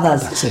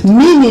forefathers. That's it.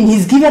 Meaning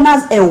he's given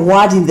us a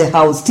word in the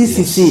house,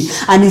 TCC.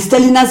 Yes. And he's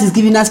telling us he's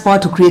giving us power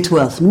to create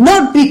wealth.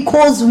 Not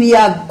because we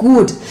are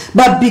good,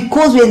 but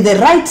because we're in the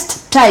right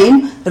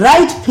time,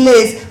 right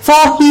place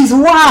for his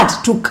word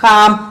to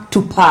come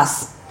to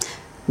pass.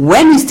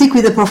 When we stick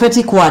with the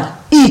prophetic word,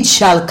 it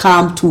shall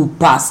come to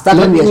pass. That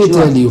Let me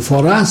tell you,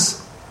 for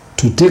us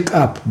to take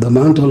up the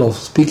mantle of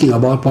speaking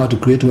about power to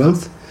create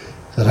wealth,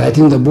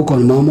 writing the book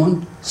on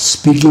Mammon,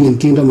 speaking in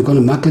kingdom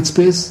economy market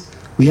space,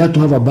 we had to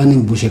have a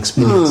burning bush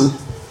experience.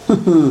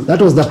 That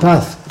was the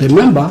path.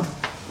 Remember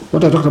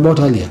what I talked about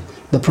earlier,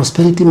 the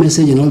prosperity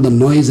message and all the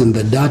noise and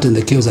the dirt and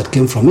the chaos that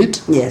came from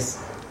it.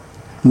 Yes.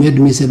 Made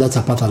me say that's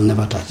a path I'll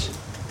never touch.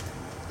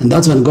 And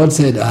that's when God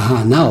said,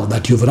 now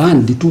that you've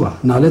run detour,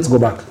 now let's go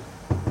back.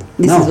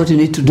 This is what you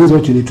need to do. This is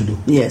what you need to do.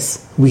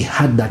 Yes. We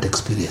had that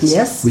experience.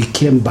 Yes. We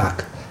came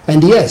back.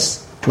 And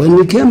yes, when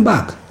we came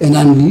back and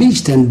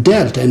unleashed and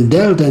dealt to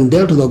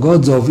the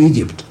gods of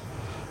Egypt,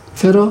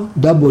 Pharaoh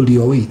doubled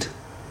your weight,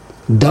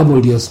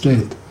 doubled your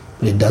strength,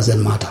 but it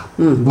doesn't matter.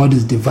 God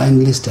is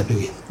divinely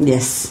stepping in.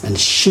 Yes. And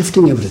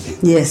shifting everything.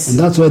 Yes. And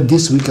that's why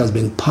this week has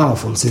been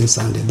powerful since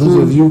Sunday. Those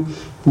of you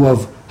who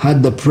have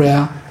had the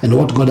prayer and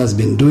what God has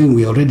been doing,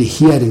 we're already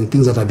hearing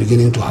things that are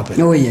beginning to happen.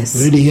 Oh, yes.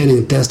 We're already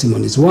hearing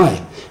testimonies.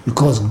 Why?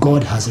 Because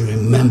God has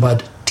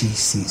remembered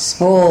TCC.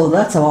 Oh,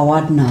 that's our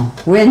word now.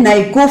 When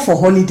I go for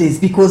holidays,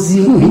 because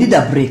we need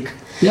a break.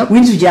 Yep.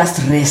 We need to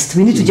just rest.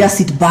 We need to just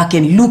sit back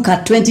and look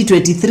at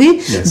 2023,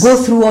 Yes. go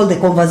through all the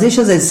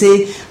conversations and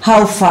say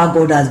how far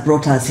God has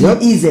brought us.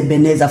 Yep. He is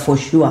Ebenezer for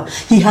sure.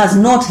 He has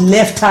not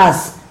left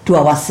us to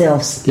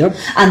ourselves. Yep.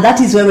 And that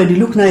is where when you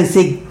look now and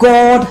say,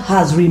 God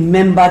has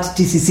remembered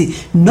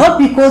TCC, not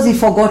because he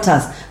forgot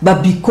us,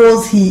 but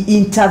because he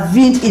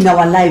intervened in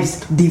our lives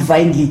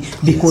divinely,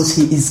 because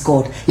he is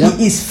God. Yep.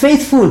 He is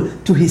faithful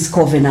to his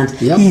covenant.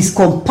 Yep. He is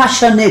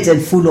compassionate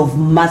and full of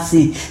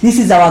mercy. This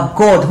is our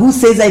God who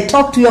says, I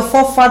talked to your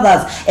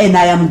forefathers and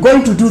I am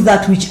going to do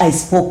that which I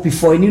spoke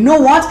before. And you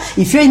know what?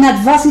 If you're in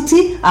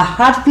adversity, a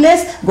hard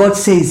place, God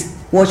says,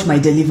 watch my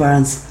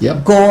deliverance.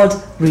 Yep.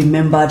 God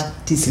remembered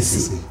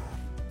TCC.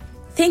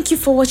 Thank you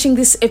for watching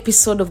this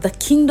episode of the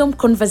Kingdom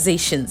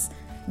Conversations.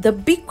 The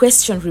big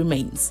question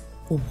remains,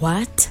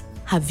 what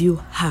have you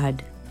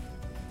heard?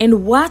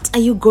 And what are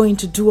you going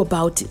to do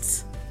about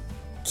it?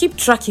 Keep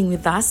tracking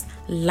with us,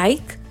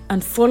 like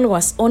and follow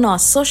us on our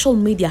social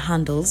media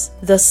handles,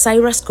 the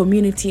Cyrus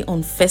Community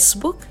on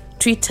Facebook,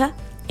 Twitter,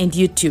 and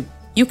YouTube.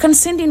 You can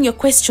send in your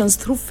questions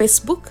through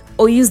Facebook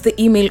or use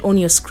the email on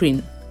your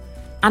screen.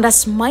 And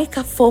as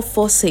Micah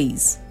 4:4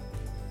 says,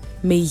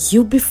 may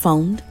you be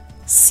found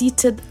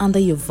seated under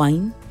your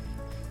vine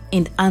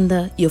and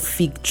under your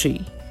fig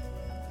tree.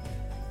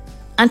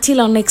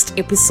 Until our next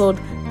episode,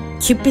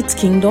 keep it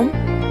kingdom,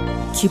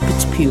 keep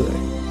it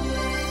pure.